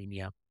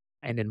hypokalemia.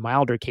 And in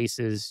milder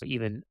cases,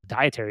 even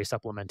dietary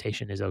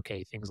supplementation is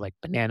okay. Things like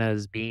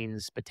bananas,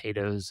 beans,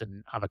 potatoes,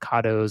 and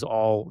avocados,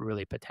 all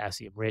really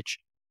potassium rich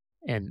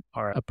and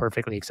are a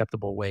perfectly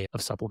acceptable way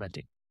of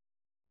supplementing.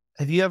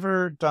 Have you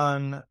ever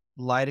done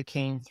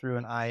lidocaine through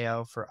an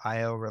IO for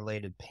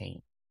IO-related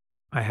pain?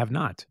 I have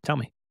not. Tell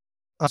me.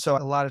 So a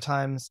lot of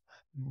times,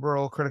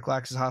 rural critical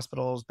access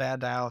hospitals,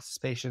 bad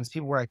dialysis patients,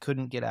 people where I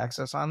couldn't get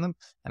access on them,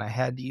 and I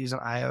had to use an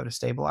IO to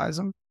stabilize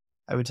them,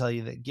 I would tell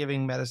you that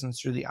giving medicines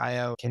through the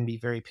IO can be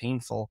very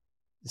painful,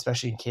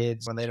 especially in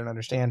kids when they don't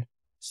understand.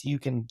 So you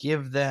can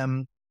give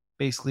them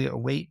basically a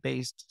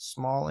weight-based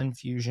small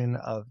infusion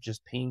of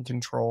just pain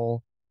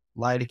control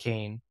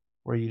lidocaine,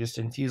 where you just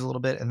infuse a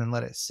little bit and then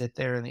let it sit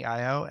there in the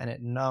IO, and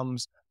it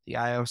numbs the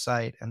IO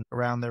site and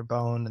around their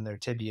bone and their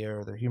tibia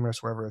or their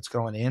humerus, wherever it's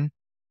going in.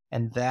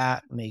 And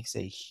that makes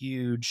a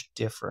huge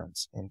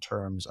difference in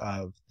terms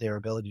of their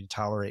ability to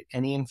tolerate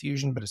any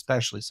infusion, but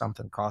especially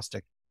something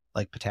caustic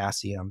like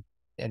potassium.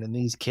 And in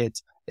these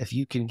kids, if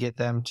you can get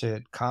them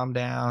to calm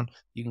down,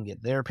 you can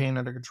get their pain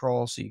under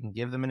control. So you can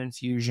give them an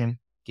infusion,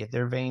 get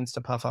their veins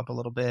to puff up a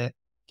little bit,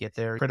 get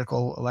their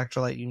critical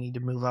electrolyte you need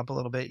to move up a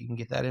little bit. You can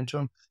get that into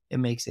them. It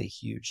makes a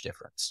huge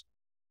difference.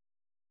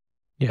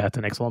 Yeah, that's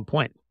an excellent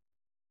point.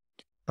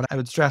 But I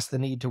would stress the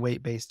need to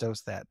weight-based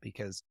dose that,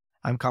 because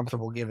I'm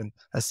comfortable giving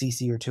a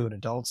cc or 2 in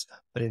adults,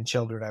 but in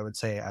children, I would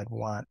say I'd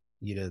want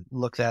you to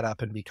look that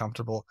up and be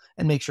comfortable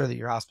and make sure that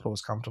your hospital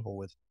was comfortable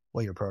with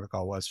what your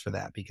protocol was for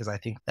that, because I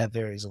think that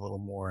varies a little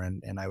more,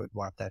 and I would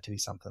want that to be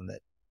something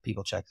that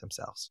people check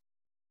themselves.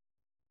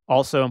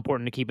 Also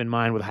important to keep in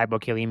mind with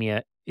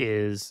hypokalemia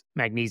is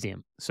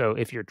magnesium. So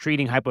if you're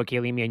treating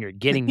hypokalemia and you're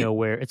getting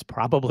nowhere, it's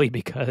probably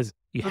because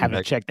you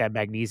haven't checked that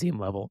magnesium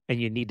level, and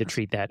you need to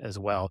treat that as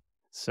well.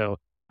 So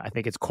I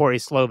think it's Corey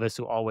Slovis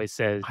who always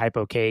says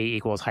hypo K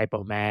equals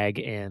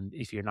hypomag. And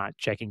if you're not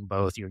checking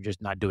both, you're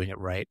just not doing it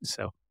right.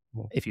 So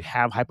if you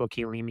have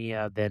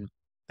hypokalemia, then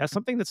that's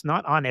something that's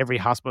not on every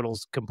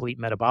hospital's complete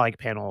metabolic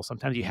panel.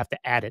 Sometimes you have to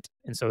add it.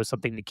 And so it's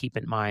something to keep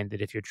in mind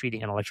that if you're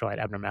treating an electrolyte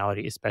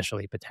abnormality,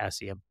 especially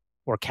potassium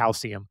or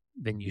calcium,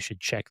 then you should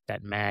check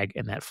that mag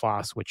and that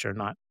phos, which are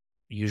not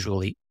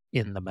usually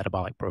in the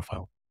metabolic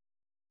profile.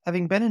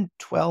 Having been in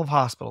 12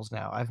 hospitals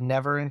now, I've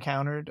never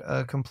encountered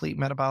a complete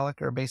metabolic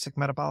or basic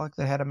metabolic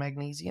that had a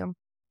magnesium.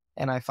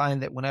 And I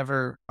find that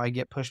whenever I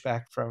get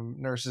pushback from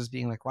nurses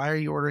being like, why are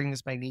you ordering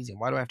this magnesium?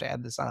 Why do I have to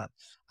add this on?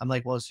 I'm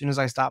like, well, as soon as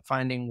I stop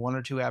finding 1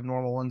 or 2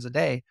 abnormal ones a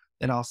day,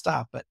 then I'll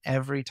stop. But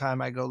every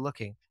time I go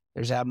looking,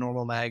 there's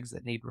abnormal mags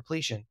that need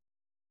repletion.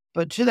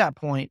 But to that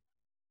point,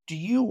 do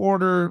you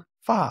order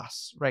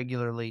phos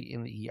regularly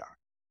in the ER?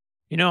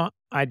 You know,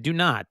 I do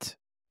not.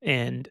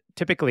 And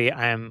typically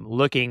I'm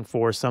looking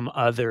for some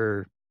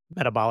other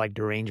metabolic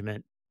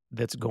derangement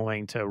that's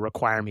going to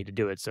require me to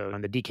do it. So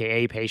on the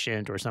DKA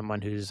patient or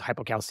someone who's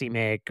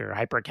hypocalcemic or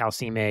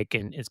hypercalcemic,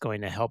 and it's going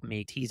to help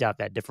me tease out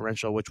that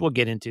differential, which we'll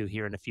get into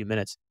here in a few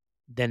minutes,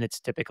 then it's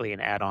typically an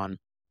add-on.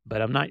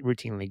 But I'm not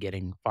routinely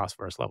getting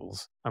phosphorus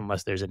levels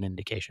unless there's an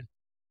indication.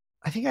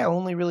 I think I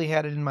only really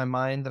had it in my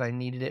mind that I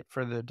needed it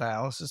for the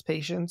dialysis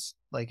patients,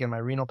 like in my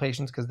renal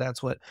patients, because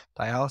that's what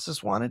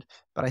dialysis wanted.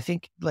 But I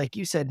think, like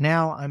you said,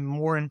 now I'm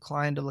more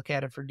inclined to look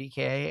at it for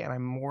DKA, and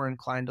I'm more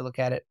inclined to look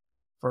at it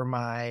for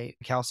my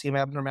calcium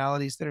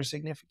abnormalities that are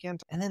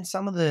significant. And then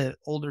some of the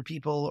older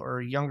people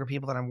or younger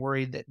people that I'm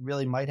worried that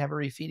really might have a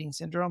refeeding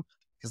syndrome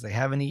because they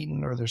haven't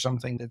eaten, or there's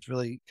something that's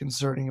really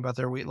concerning about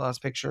their weight loss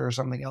picture or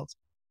something else.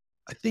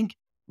 I think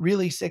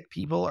really sick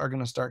people are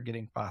going to start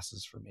getting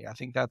FOSs for me. I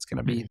think that's going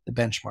to be the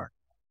benchmark.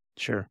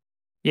 Sure.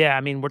 Yeah, I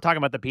mean, we're talking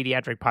about the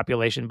pediatric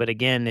population, but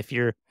again, if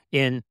you're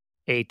in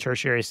a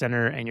tertiary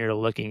center and you're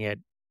looking at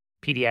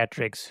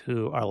pediatrics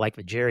who are like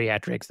the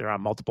geriatrics. They're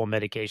on multiple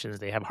medications.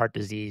 They have heart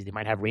disease. They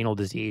might have renal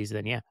disease.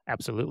 Then, yeah,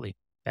 absolutely.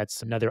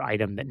 That's another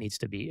item that needs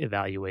to be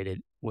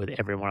evaluated with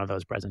every one of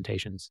those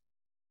presentations.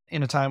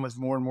 In a time with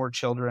more and more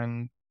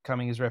children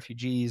coming as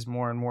refugees,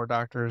 more and more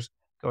doctors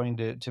going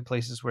to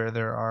places where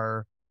there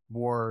are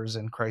wars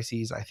and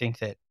crises, I think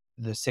that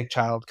the sick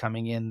child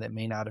coming in that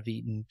may not have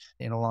eaten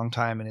in a long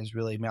time and is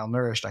really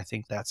malnourished, I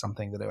think that's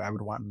something that I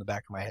would want in the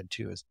back of my head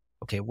too is,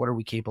 okay, what are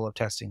we capable of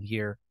testing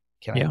here?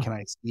 Yeah. Can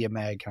I see a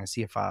mag? Can I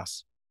see a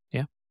phos?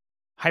 Yeah.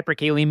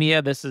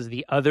 Hyperkalemia, this is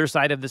the other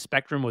side of the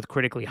spectrum with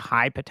critically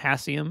high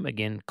potassium.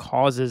 Again,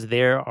 causes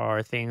there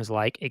are things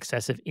like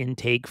excessive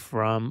intake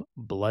from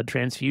blood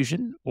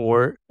transfusion,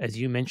 or as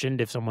you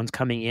mentioned, if someone's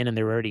coming in and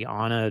they're already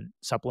on a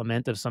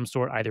supplement of some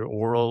sort, either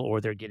oral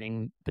or they're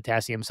getting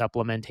potassium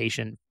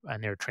supplementation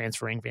and they're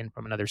transferring in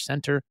from another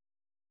center.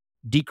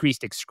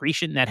 Decreased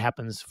excretion, that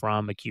happens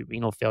from acute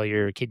renal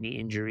failure, kidney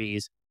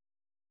injuries,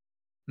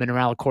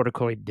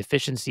 mineralocorticoid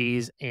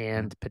deficiencies,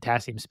 and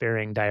potassium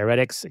sparing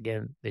diuretics.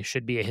 Again, there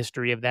should be a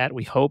history of that,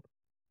 we hope.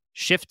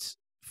 Shifts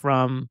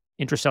from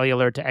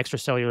intracellular to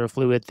extracellular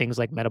fluid, things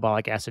like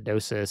metabolic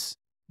acidosis,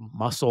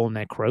 muscle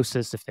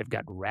necrosis, if they've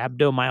got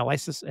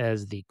rhabdomyolysis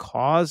as the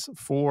cause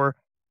for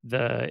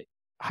the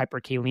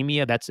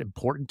hyperkalemia, that's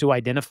important to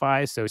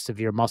identify. So,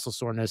 severe muscle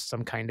soreness,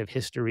 some kind of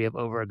history of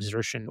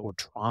overexertion or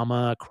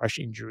trauma, crush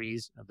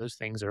injuries, those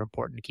things are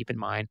important to keep in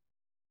mind.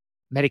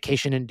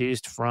 Medication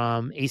induced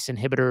from ACE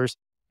inhibitors.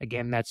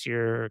 Again, that's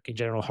your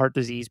congenital heart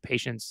disease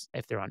patients,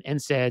 if they're on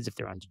NSAIDs, if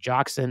they're on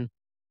digoxin.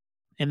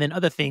 And then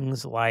other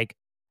things like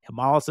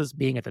hemolysis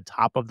being at the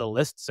top of the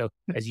list. So,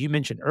 as you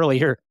mentioned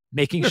earlier,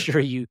 making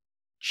sure you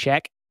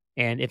check.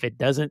 And if it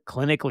doesn't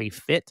clinically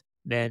fit,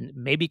 then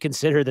maybe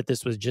consider that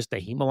this was just a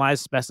hemolyzed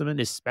specimen,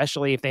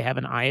 especially if they have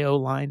an IO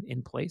line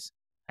in place.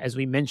 As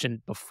we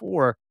mentioned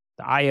before,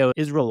 the IO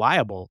is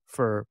reliable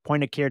for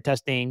point of care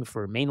testing,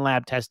 for main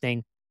lab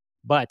testing,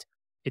 but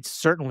it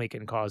certainly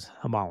can cause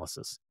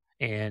hemolysis.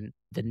 And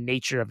the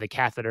nature of the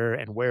catheter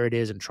and where it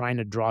is and trying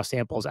to draw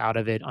samples out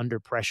of it under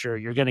pressure,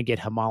 you're going to get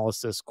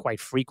hemolysis quite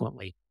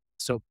frequently.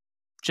 So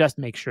just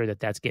make sure that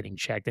that's getting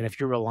checked. And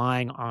if you're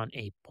relying on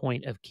a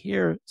point of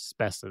care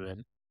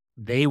specimen,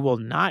 they will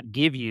not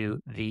give you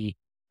the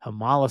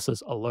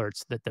hemolysis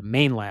alerts that the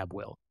main lab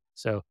will.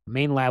 So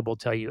main lab will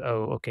tell you,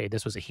 oh, okay,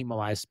 this was a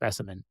hemolyzed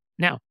specimen.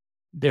 Now,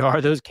 there are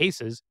those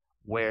cases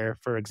where,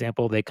 for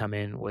example, they come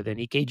in with an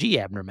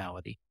EKG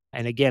abnormality.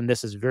 And again,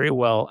 this is very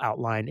well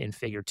outlined in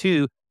figure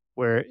 2,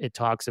 where it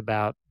talks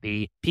about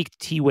the peaked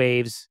T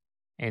waves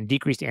and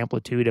decreased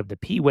amplitude of the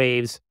P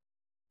waves,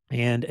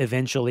 and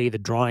eventually the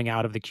drawing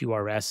out of the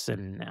QRS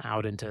and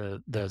out into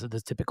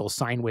the typical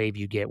sine wave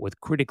you get with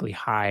critically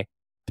high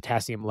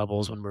potassium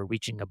levels when we're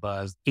reaching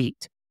above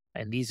 8.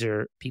 And these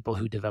are people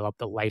who develop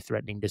the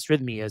life-threatening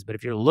dysrhythmias. But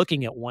if you're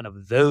looking at one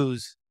of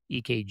those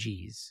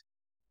EKGs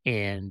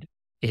and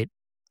it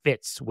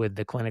fits with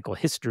the clinical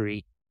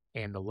history,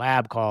 and the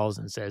lab calls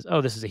and says,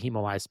 oh, this is a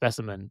hemolyzed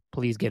specimen,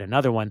 please get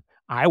another one,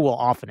 I will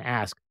often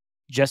ask,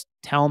 just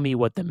tell me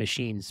what the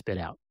machine spit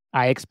out.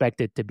 I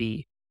expect it to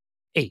be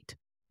 8,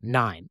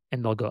 9.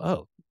 And they'll go,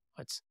 oh,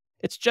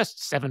 it's just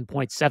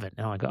 7.7.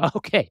 And I go,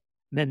 okay,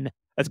 then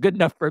that's good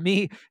enough for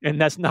me. And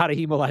that's not a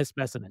hemolyzed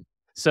specimen.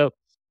 So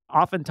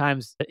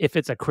oftentimes, if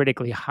it's a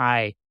critically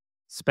high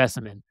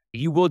specimen,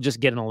 you will just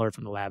get an alert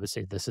from the lab and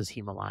say, this is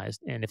hemolyzed.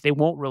 And if they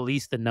won't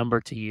release the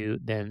number to you,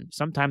 then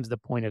sometimes the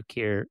point of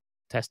care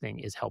testing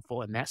is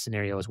helpful in that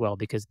scenario as well,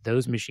 because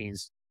those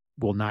machines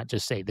will not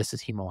just say this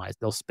is hemolyzed,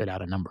 they'll spit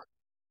out a number.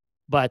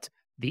 But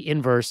the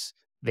inverse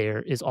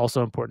there is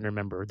also important to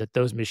remember, that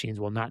those machines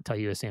will not tell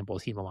you a sample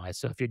is hemolyzed.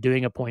 So if you're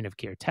doing a point of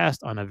care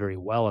test on a very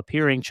well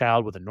appearing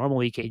child with a normal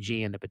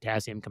EKG and the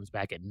potassium comes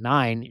back at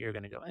 9, you're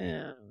going to go,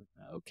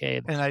 okay.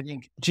 And I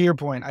think to your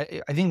point,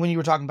 I think when you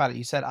were talking about it,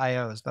 you said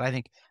IOs, but I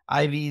think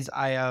IVs,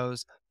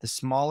 IOs, the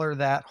smaller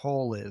that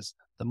hole is,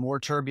 the more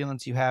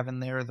turbulence you have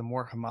in there, the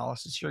more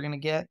hemolysis you're going to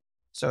get.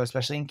 So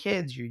especially in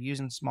kids, you're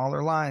using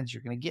smaller lines,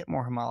 you're going to get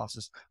more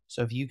hemolysis.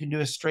 So if you can do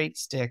a straight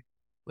stick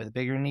with a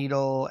bigger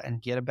needle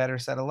and get a better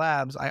set of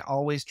labs, I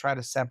always try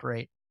to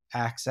separate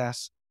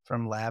access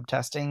from lab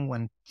testing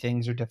when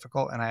things are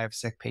difficult and I have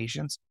sick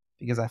patients,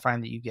 because I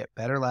find that you get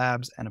better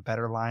labs and a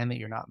better line that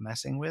you're not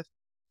messing with.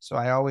 So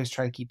I always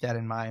try to keep that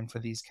in mind for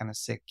these kind of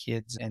sick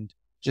kids and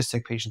just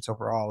sick patients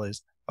overall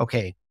is,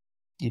 okay,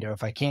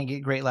 if I can't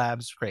get great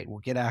labs, great, we'll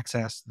get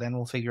access, then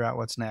we'll figure out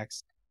what's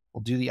next.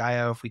 We'll do the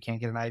IO if we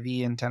can't get an IV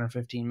in 10 or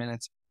 15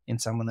 minutes in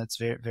someone that's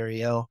very,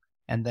 very ill.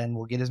 And then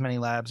we'll get as many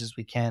labs as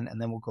we can. And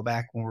then we'll go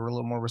back when we're a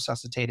little more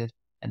resuscitated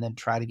and then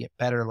try to get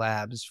better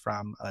labs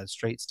from a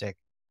straight stick.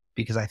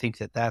 Because I think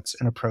that that's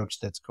an approach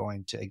that's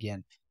going to,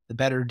 again, the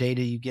better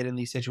data you get in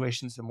these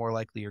situations, the more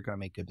likely you're going to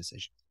make good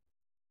decisions.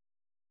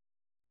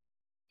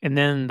 And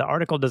then the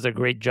article does a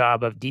great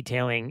job of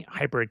detailing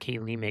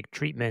hyperkalemic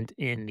treatment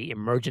in the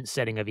emergent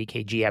setting of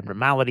EKG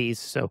abnormalities.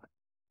 So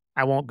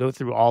I won't go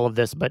through all of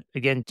this, but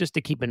again, just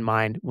to keep in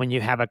mind, when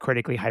you have a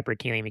critically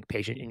hyperkalemic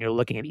patient and you're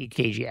looking at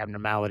EKG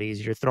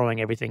abnormalities, you're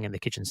throwing everything in the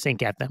kitchen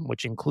sink at them,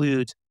 which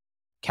includes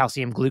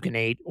calcium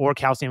gluconate or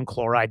calcium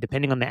chloride,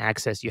 depending on the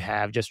access you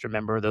have. Just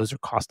remember those are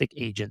caustic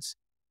agents.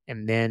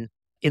 And then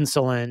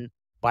insulin,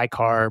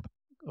 bicarb,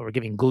 or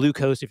giving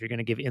glucose if you're going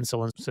to give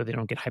insulin so they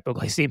don't get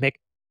hypoglycemic.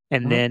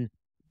 And Mhm. then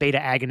beta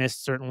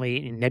agonists,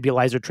 certainly in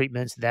nebulizer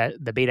treatments, that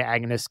the beta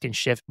agonists can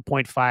shift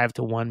 0.5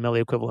 to 1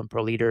 milliequivalent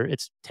per liter.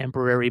 It's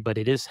temporary, but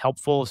it is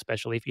helpful,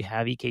 especially if you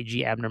have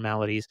EKG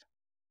abnormalities.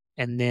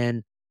 And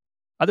then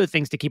other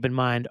things to keep in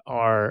mind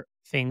are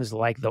things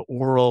like the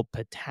oral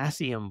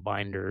potassium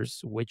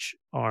binders, which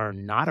are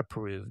not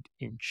approved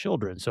in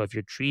children. So if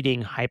you're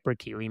treating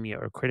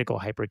hyperkalemia or critical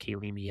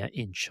hyperkalemia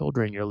in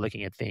children, you're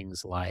looking at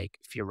things like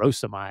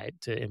furosemide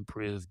to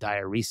improve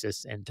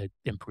diuresis and to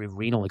improve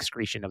renal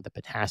excretion of the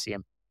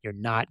potassium. You're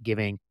not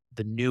giving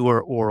the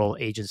newer oral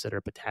agents that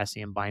are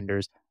potassium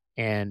binders.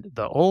 And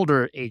the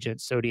older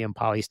agent, sodium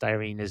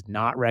polystyrene, is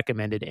not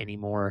recommended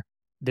anymore.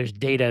 There's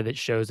data that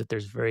shows that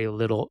there's very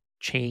little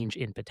change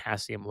in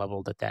potassium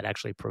level that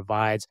actually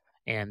provides,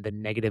 and the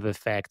negative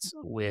effects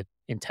with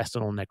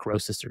intestinal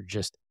necrosis are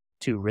just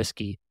too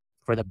risky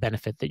for the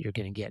benefit that you're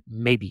going to get,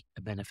 maybe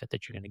the benefit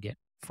that you're going to get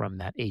from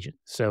that agent.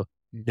 So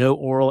no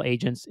oral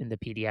agents in the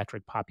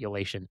pediatric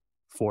population.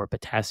 For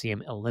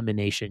potassium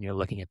elimination, you're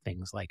looking at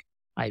things like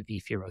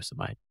IV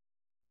furosemide.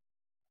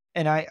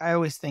 And I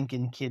always think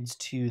in kids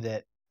too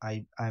that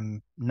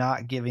I'm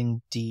not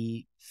giving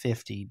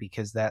D50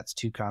 because that's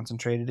too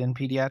concentrated in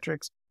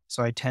pediatrics.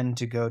 So I tend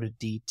to go to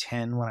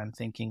D10 when I'm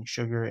thinking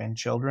sugar in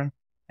children.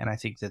 And I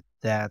think that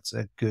that's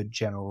a good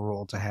general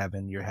rule to have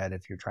in your head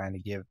if you're trying to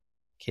give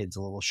kids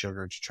a little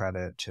sugar to try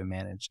to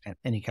manage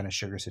any kind of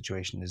sugar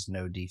situation is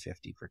no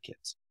D50 for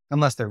kids.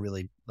 Unless they're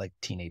really like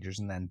teenagers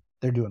and then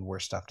they're doing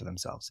worse stuff to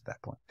themselves at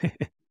that point.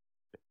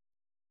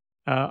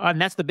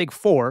 And that's the big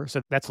four.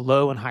 So that's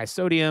low and high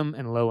sodium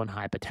and low and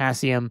high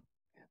potassium.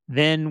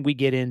 Then we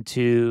get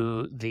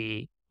into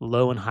the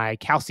low and high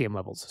calcium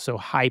levels. So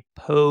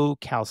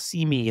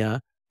hypocalcemia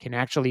can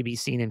actually be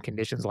seen in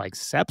conditions like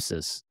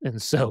sepsis.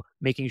 And so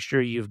making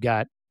sure you've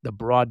got the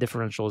broad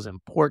differential is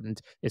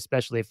important,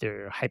 especially if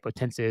they're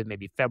hypotensive,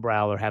 maybe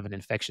febrile, or have an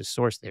infectious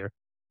source there.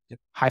 Yep.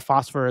 High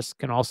phosphorus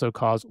can also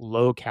cause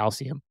low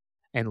calcium,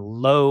 and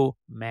low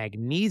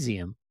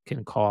magnesium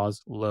can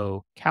cause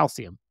low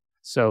calcium.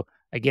 So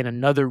again,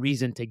 another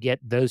reason to get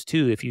those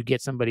two. If you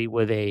get somebody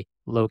with a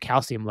low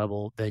calcium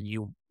level, then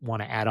you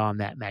want to add on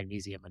that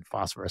magnesium and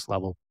phosphorus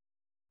level.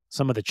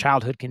 Some of the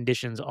childhood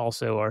conditions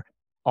also are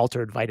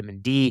altered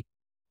vitamin D,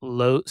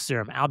 low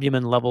serum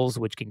albumin levels,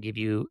 which can give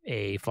you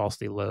a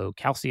falsely low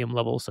calcium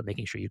level. So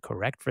making sure you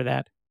correct for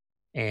that.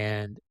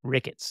 And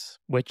rickets,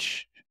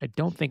 which I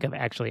don't think I've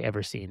actually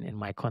ever seen in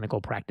my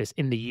clinical practice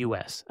in the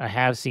US. I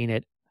have seen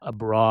it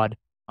abroad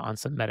on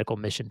some medical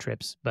mission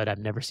trips, but I've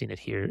never seen it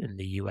here in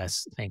the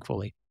US,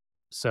 thankfully.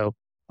 So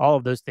all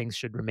of those things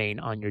should remain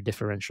on your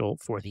differential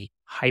for the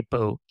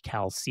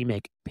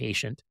hypocalcemic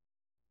patient.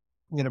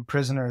 We had a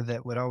prisoner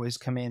that would always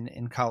come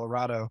in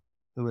Colorado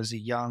who was a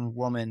young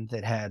woman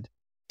that had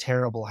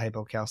terrible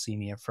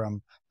hypocalcemia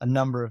from a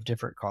number of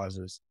different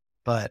causes.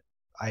 But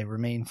I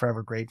remain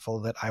forever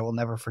grateful that I will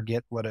never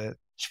forget what a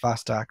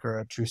Shvastak or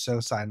a Trousseau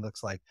sign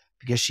looks like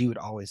because she would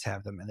always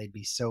have them and they'd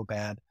be so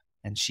bad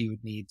and she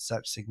would need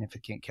such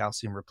significant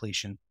calcium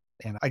repletion.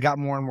 And I got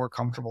more and more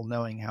comfortable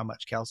knowing how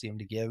much calcium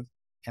to give.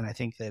 And I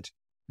think that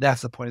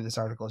that's the point of this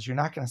article is you're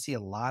not going to see a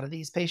lot of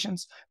these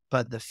patients,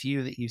 but the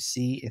few that you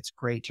see, it's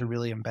great to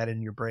really embed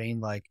in your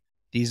brain, like,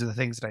 these are the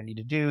things that I need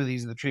to do,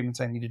 these are the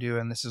treatments I need to do,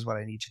 and this is what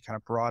I need to kind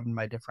of broaden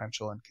my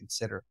differential and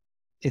consider.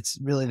 It's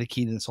really the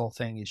key to this whole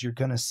thing is you're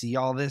going to see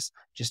all this,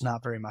 just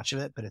not very much of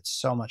it, but it's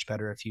so much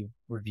better if you've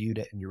reviewed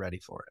it and you're ready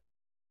for it.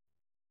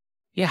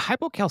 Yeah,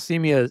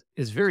 hypocalcemia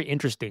is very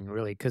interesting,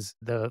 really, because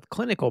the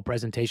clinical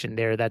presentation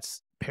there,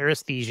 that's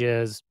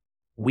paresthesias,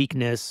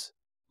 weakness,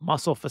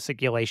 muscle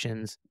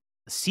fasciculations,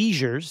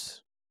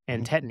 seizures,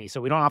 and Mhm. tetany.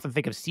 So we don't often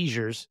think of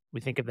seizures. We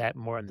think of that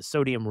more in the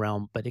sodium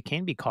realm, but it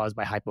can be caused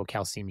by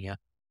hypocalcemia.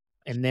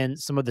 And then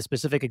some of the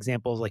specific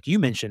examples, like you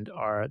mentioned,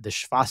 are the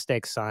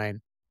Shvastek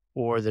sign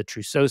or the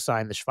Trousseau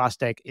sign. The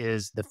Shvastek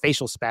is the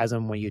facial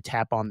spasm when you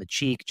tap on the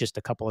cheek just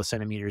a couple of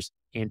centimeters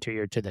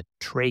anterior to the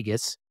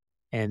tragus.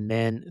 And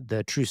then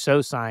the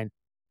Trousseau sign,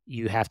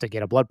 you have to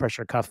get a blood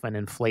pressure cuff and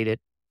inflate it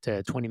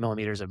to 20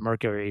 millimeters of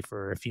mercury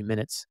for a few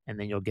minutes. And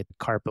then you'll get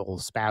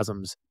carpal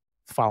spasms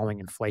following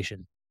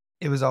inflation.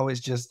 It was always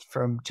just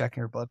from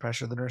checking her blood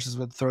pressure. The nurses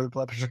would throw the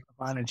blood pressure cuff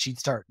on and she'd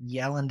start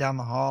yelling down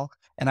the hall.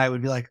 And I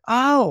would be like,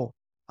 oh,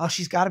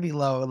 she's got to be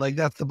low. Like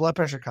that's the blood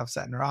pressure cuff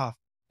setting her off.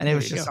 And it There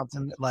was you just go.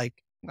 something that like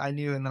I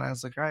knew. And then I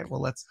was like, all right,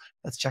 well, let's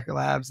check her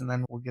labs and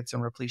then we'll get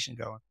some repletion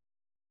going.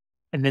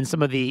 And then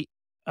some of the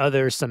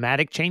other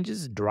somatic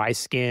changes, dry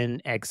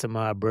skin,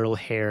 eczema, brittle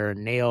hair,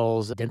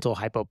 nails, dental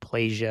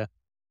hypoplasia.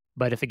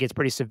 But if it gets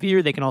pretty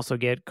severe, they can also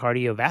get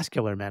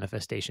cardiovascular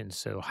manifestations.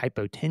 So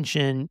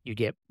hypotension, you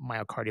get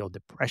myocardial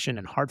depression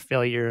and heart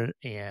failure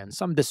and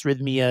some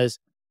dysrhythmias.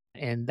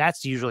 And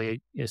that's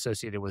usually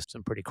associated with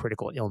some pretty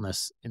critical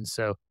illness. And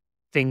so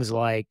things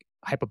like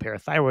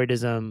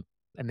hypoparathyroidism,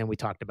 and then we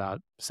talked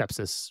about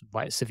sepsis,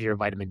 severe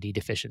vitamin D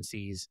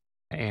deficiencies,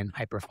 and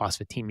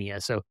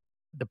hyperphosphatemia. So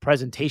the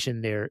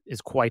presentation there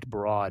is quite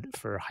broad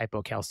for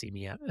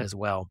hypocalcemia as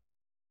well.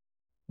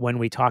 When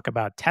we talk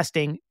about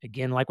testing,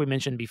 again, like we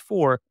mentioned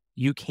before,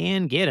 you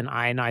can get an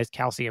ionized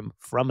calcium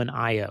from an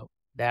IO.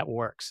 That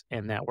works,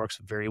 and that works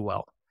very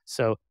well.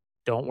 So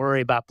don't worry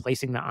about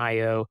placing the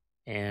IO,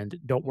 and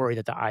don't worry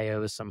that the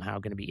IO is somehow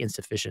going to be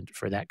insufficient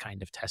for that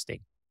kind of testing.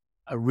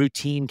 A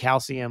routine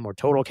calcium or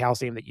total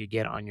calcium that you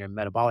get on your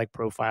metabolic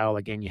profile,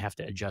 again, you have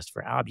to adjust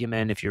for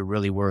albumin. If you're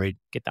really worried,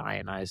 get the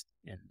ionized.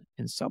 And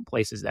in some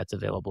places, that's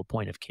available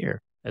point of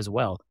care as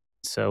well.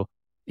 So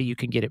you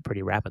can get it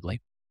pretty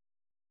rapidly.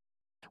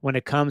 When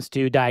it comes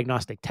to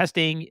diagnostic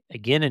testing,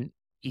 again, an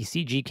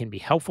ECG can be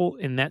helpful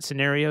in that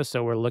scenario.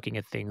 So we're looking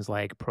at things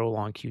like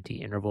prolonged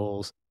QT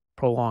intervals,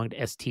 prolonged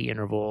ST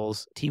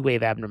intervals, T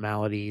wave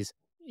abnormalities,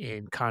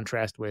 in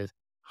contrast with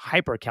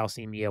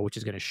hypercalcemia, which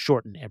is going to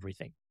shorten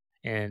everything.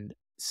 And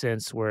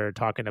since we're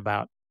talking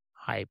about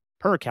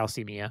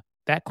hypercalcemia,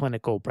 that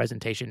clinical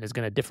presentation is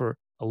going to differ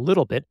a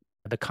little bit.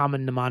 The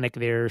common mnemonic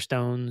there,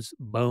 stones,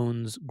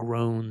 bones,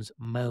 groans,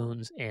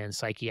 moans, and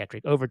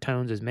psychiatric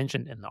overtones is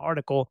mentioned in the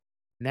article.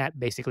 And that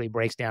basically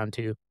breaks down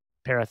to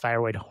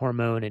parathyroid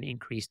hormone and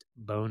increased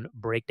bone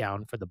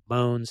breakdown for the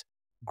bones,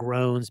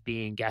 groans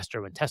being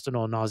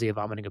gastrointestinal, nausea,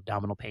 vomiting,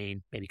 abdominal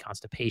pain, maybe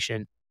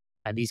constipation.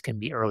 And these can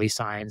be early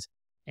signs.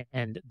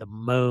 And the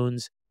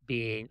moans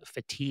being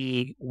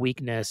fatigue,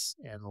 weakness,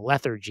 and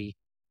lethargy,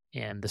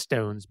 and the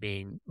stones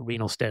being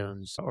renal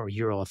stones or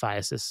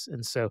urolithiasis.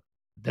 And so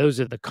those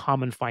are the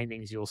common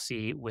findings you'll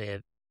see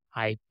with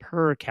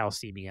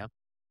hypercalcemia.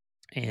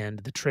 And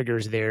the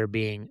triggers there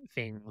being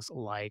things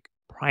like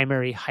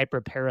primary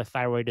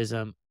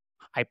hyperparathyroidism,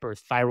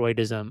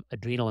 hyperthyroidism,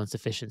 adrenal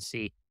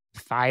insufficiency,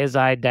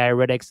 thiazide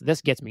diuretics.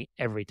 This gets me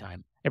every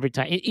time,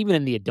 even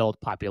in the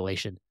adult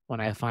population, when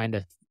I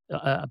find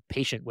a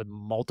patient with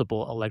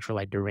multiple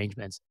electrolyte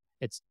derangements,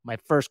 it's my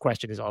first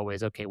question is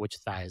always, okay, which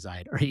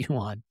thiazide are you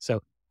on?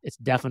 So it's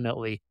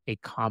definitely a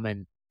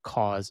common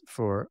cause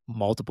for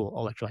multiple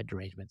electrolyte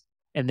derangements.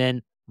 And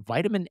then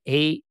vitamin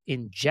A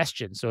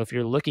ingestion. So if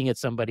you're looking at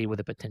somebody with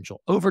a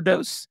potential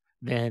overdose,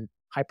 then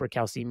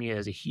hypercalcemia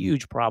is a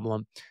huge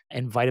problem,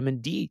 and vitamin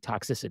D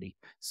toxicity.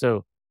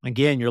 So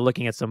again, you're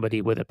looking at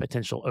somebody with a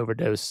potential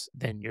overdose,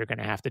 then you're going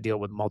to have to deal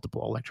with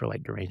multiple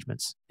electrolyte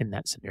derangements in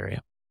that scenario.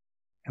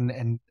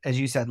 And as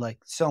you said, like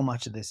so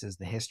much of this is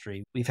the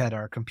history. We've had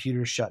our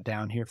computers shut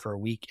down here for a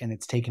week, and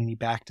it's taken me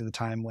back to the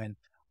time when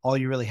all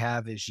you really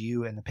have is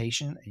you and the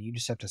patient, and you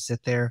just have to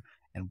sit there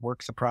and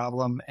work the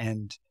problem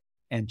and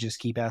just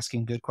keep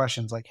asking good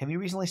questions like, have you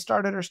recently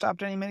started or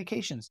stopped any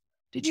medications?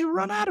 Did you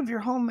run out of your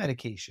home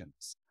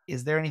medications?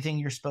 Is there anything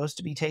you're supposed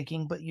to be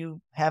taking, but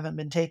you haven't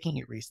been taking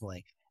it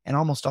recently? And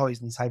almost always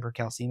in these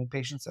hypercalcemic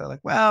patients, they're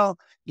like, well,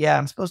 yeah,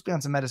 I'm supposed to be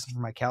on some medicine for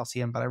my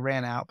calcium, but I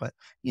ran out, but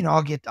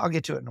I'll get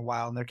to it in a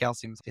while. And their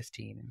calcium is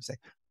 15. And you say,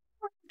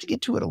 why don't you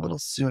get to it a little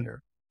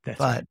sooner? That's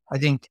But right. I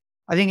think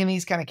in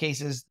these kind of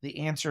cases, the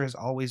answer is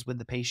always with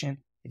the patient.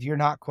 If you're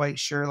not quite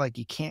sure, like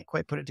you can't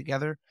quite put it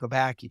together, go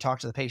back, you talk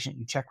to the patient,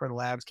 you check where the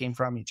labs came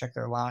from, you check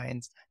their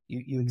lines,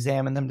 you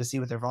examine them to see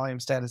what their volume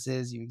status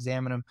is, you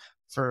examine them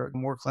for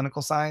more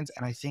clinical signs.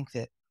 And I think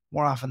that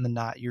more often than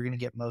not, you're going to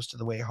get most of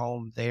the way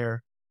home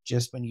there.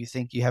 Just when you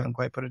think you haven't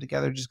quite put it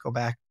together, just go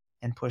back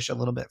and push a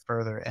little bit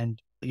further and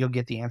you'll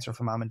get the answer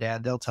from mom and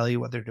dad. They'll tell you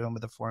what they're doing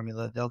with the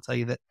formula. They'll tell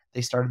you that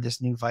they started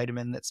this new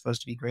vitamin that's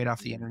supposed to be great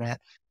off the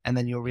internet. And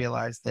then you'll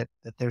realize that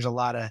there's a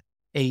lot of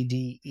A,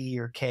 D, E,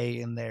 or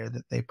K in there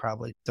that they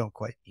probably don't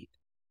quite need.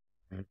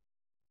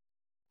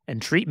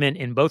 And treatment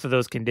in both of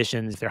those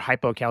conditions, if they're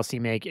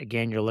hypocalcemic,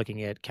 again, you're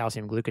looking at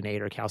calcium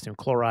gluconate or calcium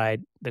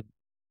chloride. The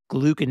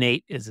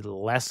gluconate is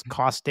less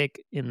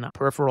caustic in the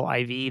peripheral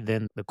IV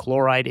than the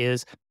chloride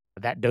is.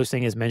 That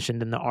dosing is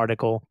mentioned in the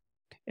article.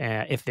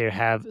 If they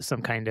have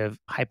some kind of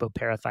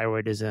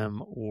hypoparathyroidism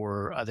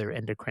or other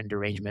endocrine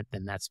derangement,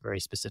 then that's very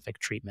specific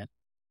treatment.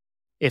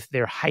 If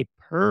they're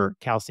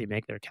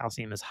hypercalcemic, their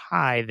calcium is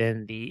high,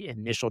 then the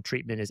initial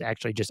treatment is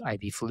actually just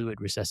IV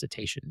fluid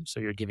resuscitation. So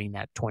you're giving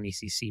that 20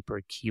 cc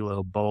per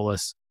kilo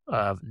bolus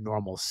of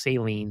normal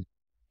saline.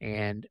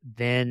 And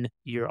then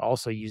you're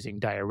also using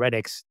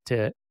diuretics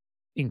to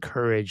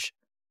encourage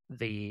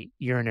the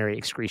urinary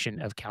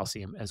excretion of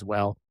calcium as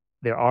well.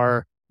 There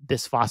are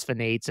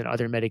bisphosphonates and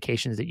other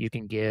medications that you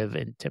can give.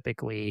 And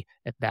typically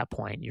at that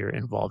point, you're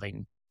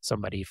involving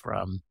somebody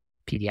from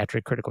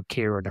pediatric critical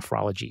care or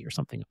nephrology or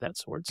something of that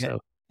sort. Yeah. So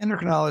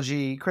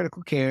Endocrinology,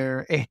 critical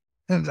care, and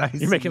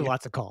you're making ICU.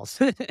 lots of calls.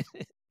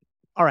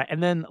 All right.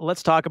 And then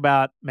let's talk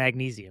about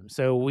magnesium.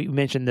 So we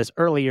mentioned this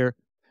earlier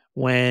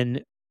when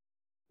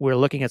we're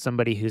looking at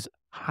somebody who's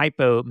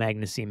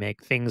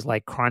hypomagnesemic, things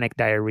like chronic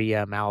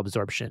diarrhea,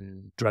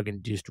 malabsorption,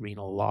 drug-induced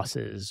renal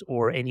losses,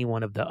 or any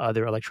one of the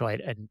other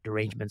electrolyte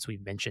derangements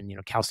we've mentioned.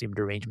 Calcium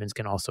derangements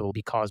can also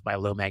be caused by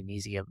low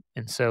magnesium.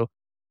 And so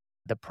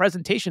the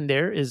presentation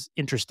there is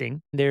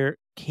interesting. There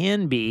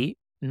can be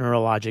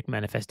neurologic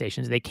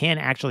manifestations. They can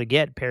actually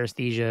get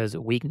paresthesias,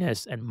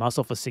 weakness, and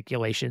muscle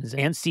fasciculations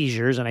and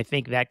seizures. And I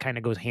think that kind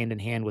of goes hand in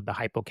hand with the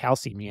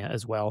hypocalcemia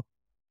as well.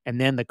 And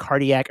then the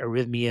cardiac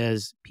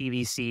arrhythmias,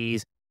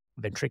 PVCs,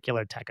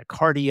 ventricular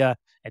tachycardia,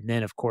 and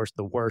then, of course,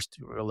 the worst,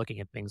 we're looking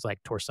at things like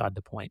torsade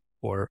de pointe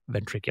or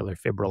ventricular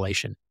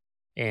fibrillation.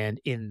 And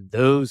in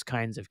those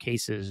kinds of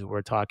cases,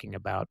 we're talking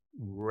about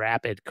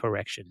rapid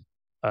correction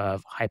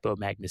of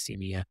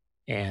hypomagnesemia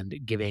and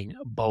giving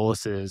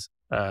boluses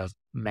of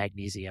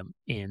magnesium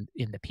in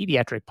the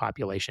pediatric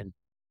population.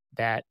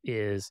 That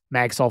is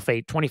mag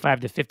sulfate,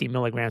 25 to 50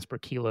 milligrams per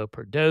kilo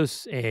per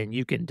dose, and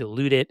you can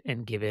dilute it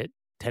and give it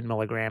 10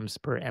 milligrams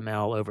per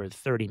ml over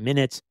 30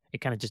 minutes.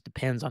 It kind of just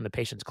depends on the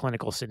patient's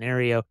clinical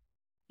scenario.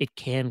 It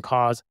can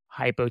cause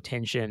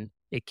hypotension.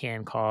 It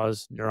can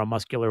cause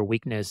neuromuscular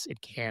weakness.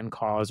 It can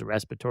cause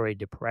respiratory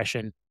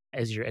depression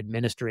as you're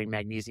administering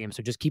magnesium.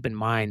 So just keep in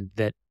mind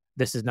that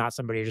this is not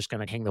somebody you're just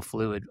going to hang the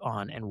fluid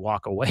on and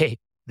walk away.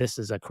 This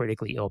is a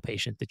critically ill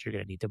patient that you're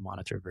going to need to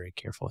monitor very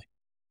carefully.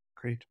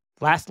 Great.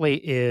 Lastly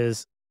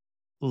is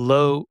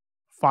low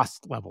phos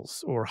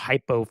levels or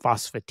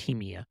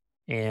hypophosphatemia.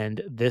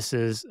 And this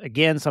is,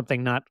 again,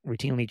 something not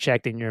routinely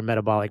checked in your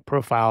metabolic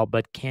profile,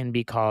 but can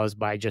be caused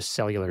by just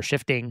cellular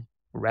shifting,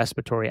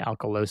 respiratory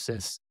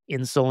alkalosis,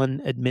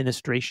 insulin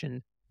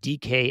administration,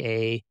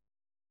 DKA,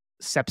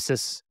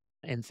 sepsis,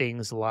 and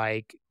things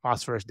like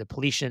phosphorus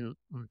depletion,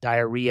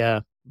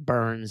 diarrhea,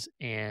 burns,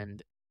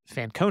 and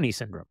Fanconi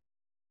syndrome.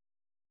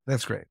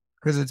 That's great.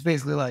 Because it's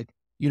basically like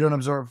you don't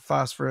absorb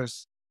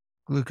phosphorus,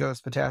 glucose,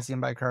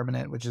 potassium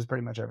bicarbonate, which is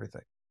pretty much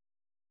everything.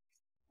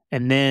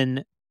 And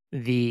then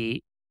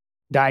the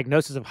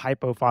diagnosis of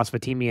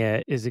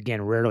hypophosphatemia is,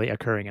 again, rarely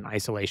occurring in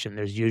isolation.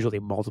 There's usually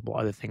multiple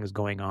other things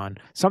going on.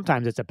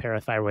 Sometimes it's a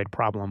parathyroid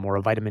problem or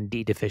a vitamin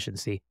D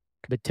deficiency,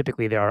 but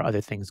typically there are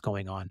other things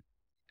going on.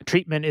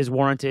 Treatment is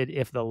warranted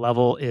if the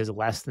level is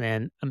less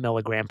than a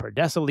milligram per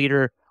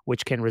deciliter,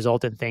 which can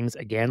result in things,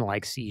 again,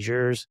 like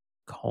seizures,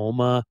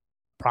 coma,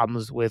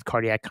 problems with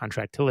cardiac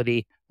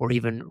contractility, or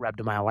even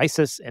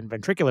rhabdomyolysis and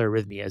ventricular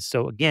arrhythmias.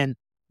 So again,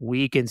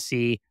 we can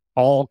see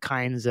all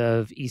kinds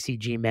of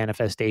ECG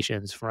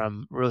manifestations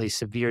from really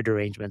severe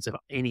derangements of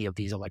any of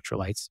these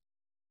electrolytes.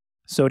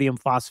 Sodium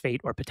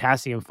phosphate or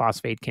potassium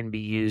phosphate can be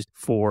used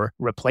for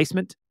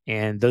replacement,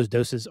 and those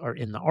doses are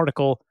in the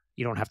article.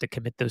 You don't have to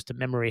commit those to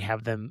memory,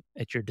 have them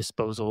at your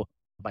disposal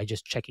by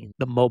just checking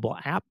the mobile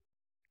app.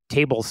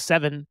 Table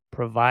 7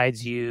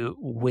 provides you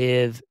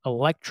with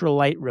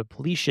electrolyte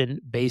repletion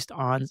based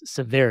on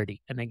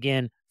severity. And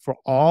again, for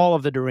all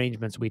of the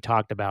derangements we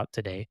talked about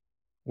today,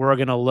 we're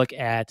going to look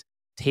at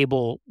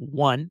Table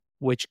 1,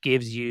 which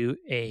gives you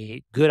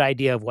a good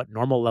idea of what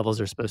normal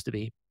levels are supposed to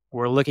be.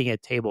 We're looking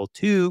at Table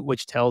 2,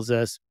 which tells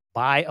us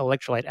by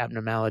electrolyte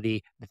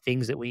abnormality, the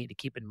things that we need to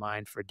keep in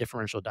mind for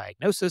differential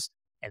diagnosis.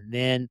 And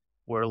then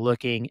we're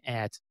looking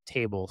at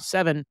Table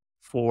 7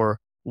 for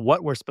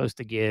what we're supposed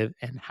to give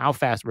and how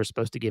fast we're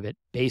supposed to give it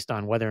based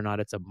on whether or not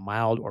it's a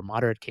mild or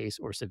moderate case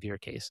or severe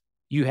case.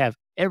 You have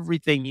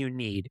everything you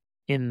need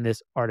in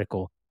this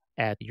article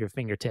at your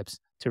fingertips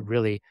to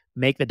really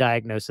make the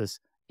diagnosis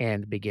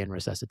and begin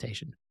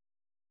resuscitation.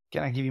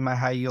 Can I give you my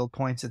high yield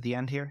points at the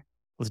end here?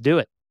 Let's do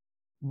it.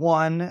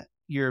 1,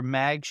 your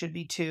mag should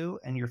be 2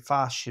 and your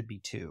phos should be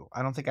 2.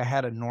 I don't think I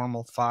had a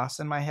normal phos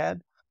in my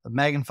head, but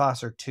mag and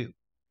phos are 2.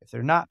 If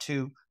they're not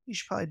 2, you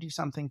should probably do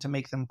something to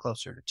make them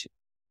closer to 2.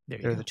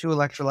 They're the 2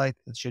 electrolytes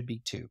that should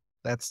be 2.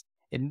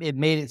 It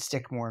made it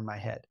stick more in my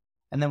head.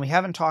 And then we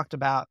haven't talked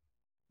about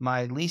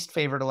my least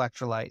favorite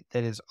electrolyte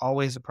that is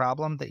always a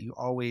problem that you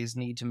always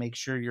need to make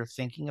sure you're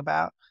thinking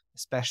about,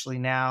 especially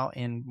now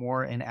in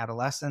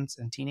adolescents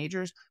and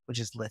teenagers, which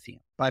is lithium.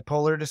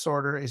 Bipolar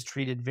disorder is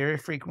treated very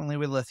frequently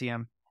with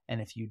lithium.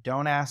 And if you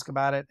don't ask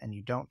about it and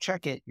you don't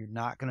check it, you're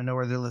not going to know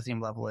where the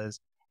lithium level is.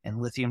 And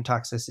lithium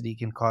toxicity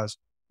can cause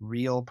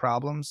real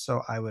problems.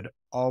 So I would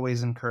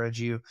always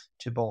encourage you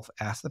to both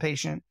ask the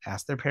patient,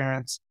 ask their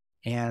parents,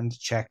 and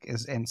check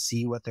and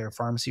see what their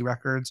pharmacy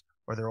records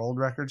or their old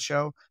records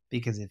show.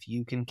 Because if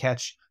you can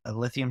catch a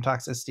lithium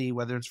toxicity,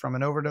 whether it's from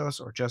an overdose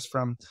or just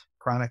from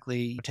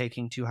chronically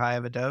taking too high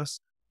of a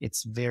dose,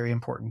 it's very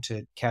important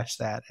to catch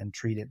that and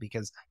treat it,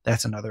 because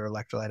that's another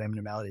electrolyte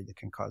abnormality that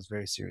can cause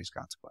very serious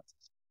consequences.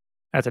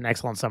 That's an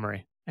excellent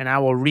summary. And I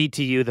will read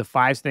to you the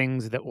 5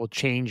 things that will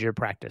change your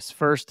practice.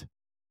 First,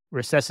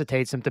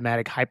 resuscitate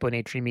symptomatic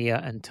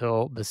hyponatremia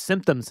until the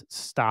symptoms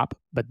stop,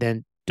 but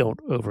then don't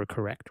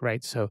overcorrect,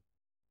 right? So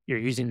you're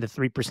using the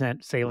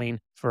 3% saline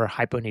for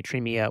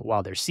hyponatremia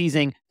while they're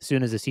seizing. As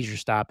soon as the seizures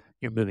stop,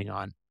 you're moving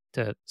on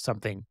to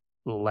something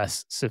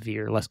less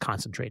severe, less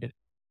concentrated.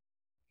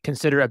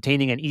 Consider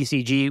obtaining an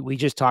ECG. We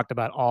just talked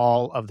about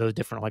all of those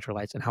different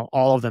electrolytes and how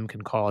all of them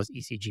can cause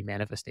ECG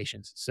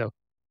manifestations. So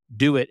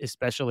do it,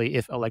 especially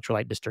if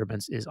electrolyte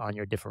disturbance is on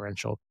your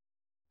differential.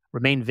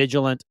 Remain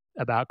vigilant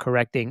about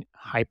correcting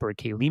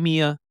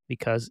hyperkalemia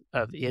because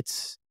of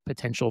its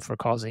potential for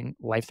causing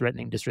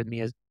life-threatening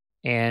dysrhythmias,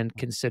 and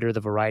consider the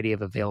variety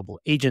of available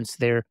agents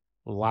there.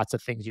 Lots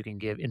of things you can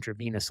give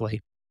intravenously.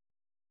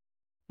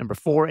 Number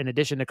 4, in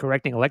addition to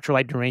correcting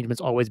electrolyte derangements,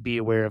 always be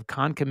aware of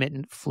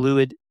concomitant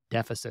fluid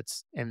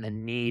deficits and the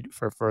need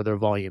for further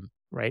volume,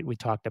 right? We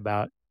talked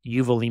about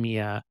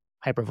euvolemia,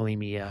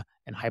 hypervolemia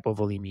and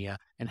hypovolemia,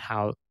 and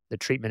how the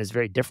treatment is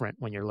very different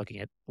when you're looking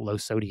at low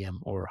sodium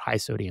or high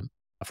sodium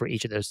for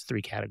each of those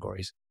three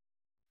categories.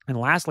 And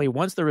lastly,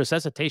 once the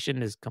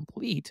resuscitation is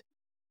complete,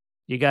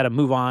 you got to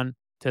move on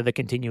to the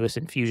continuous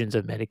infusions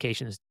of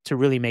medications to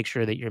really make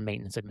sure that your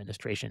maintenance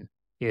administration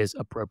is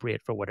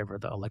appropriate for whatever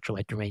the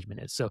electrolyte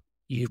derangement is. So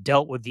you've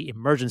dealt with the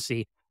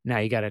emergency. Now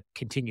you got to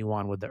continue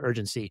on with the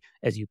urgency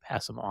as you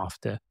pass them off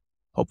to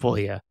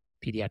hopefully a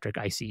pediatric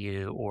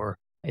ICU, or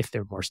if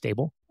they're more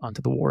stable,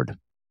 onto the ward.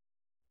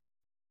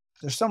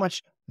 There's so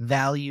much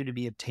value to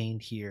be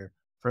obtained here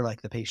for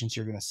like the patients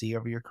you're going to see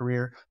over your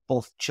career,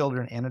 both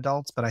children and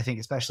adults. But I think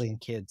especially in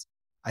kids,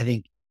 I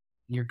think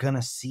you're going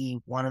to see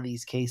one of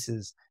these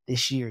cases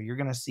this year. You're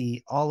going to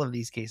see all of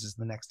these cases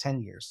in the next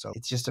 10 years. So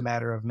it's just a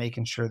matter of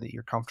making sure that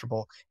you're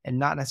comfortable, and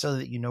not necessarily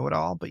that you know it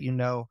all, but you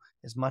know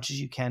as much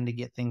as you can to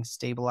get things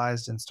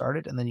stabilized and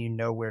started, and then you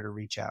know where to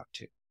reach out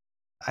to.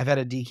 I've had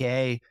a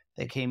DKA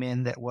that came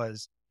in that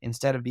was,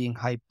 instead of being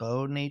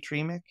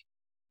hyponatremic,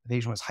 the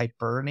patient was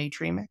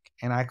hypernatremic.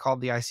 And I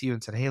called the ICU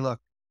and said, hey, look,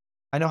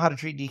 I know how to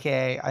treat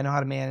DKA. I know how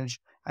to manage.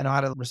 I know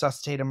how to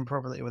resuscitate them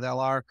appropriately with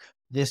LR.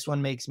 This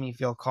one makes me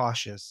feel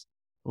cautious.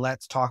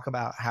 Let's talk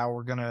about how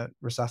we're going to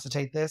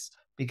resuscitate this,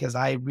 because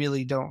I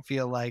really don't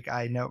feel like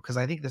I know, because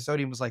I think the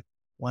sodium was like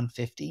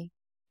 150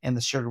 and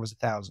the sugar was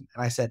 1,000.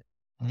 And I said,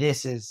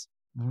 this is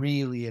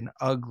really an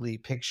ugly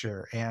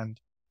picture, and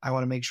I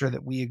want to make sure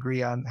that we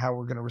agree on how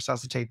we're going to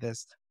resuscitate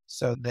this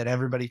so that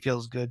everybody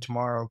feels good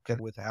tomorrow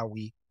with how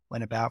we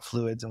went about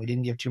fluids, and we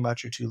didn't give too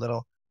much or too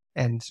little.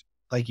 And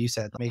like you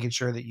said, making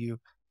sure that you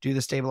do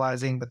the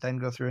stabilizing, but then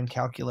go through and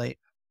calculate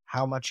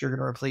how much you're going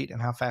to replete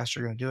and how fast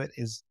you're going to do it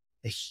is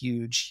a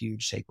huge,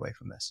 huge takeaway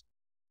from this.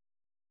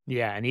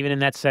 Yeah, and even in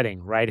that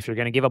setting, right? If you're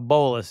going to give a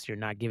bolus, you're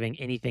not giving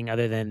anything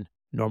other than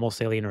normal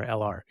saline or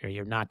LR, or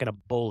you're not going to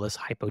bolus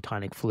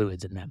hypotonic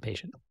fluids in that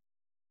patient.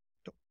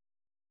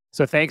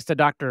 So thanks to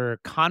Dr.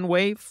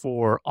 Conway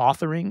for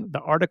authoring the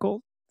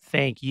article.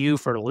 Thank you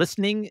for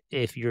listening.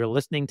 If you're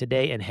listening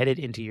today and headed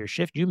into your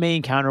shift, you may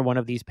encounter one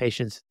of these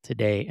patients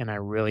today, and I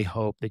really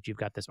hope that you've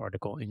got this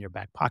article in your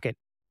back pocket.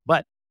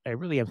 But I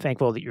really am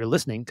thankful that you're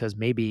listening, because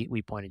maybe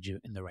we pointed you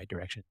in the right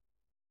direction.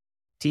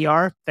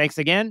 TR, thanks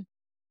again.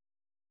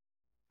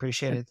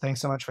 Appreciate it.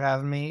 Thanks so much for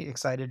having me.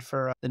 Excited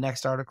for the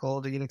next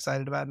article to get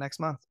excited about next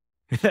month.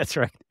 That's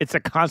right. It's a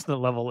constant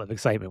level of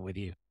excitement with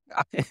you.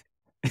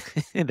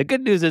 And the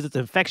good news is it's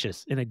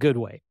infectious in a good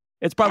way.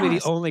 It's probably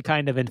the only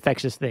kind of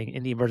infectious thing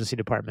in the emergency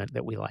department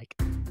that we like.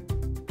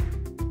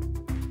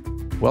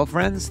 Well,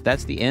 friends,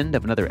 that's the end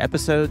of another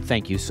episode.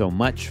 Thank you so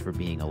much for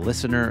being a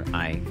listener.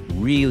 I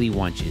really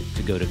want you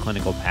to go to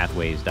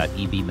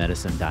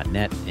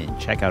clinicalpathways.ebmedicine.net and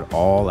check out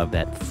all of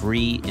that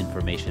free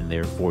information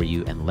there for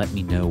you, and let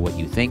me know what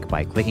you think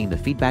by clicking the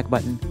feedback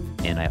button.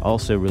 And I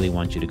also really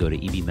want you to go to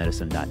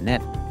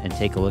ebmedicine.net and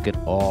take a look at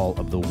all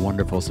of the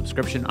wonderful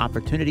subscription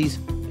opportunities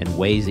and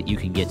ways that you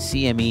can get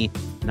CME,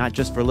 not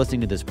just for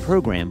listening to this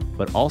program,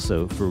 but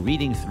also for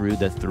reading through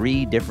the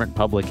 3 different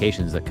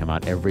publications that come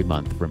out every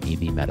month from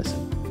EB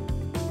Medicine.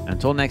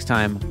 Until next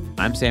time,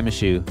 I'm Sam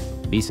Ashu.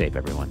 Be safe,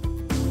 everyone.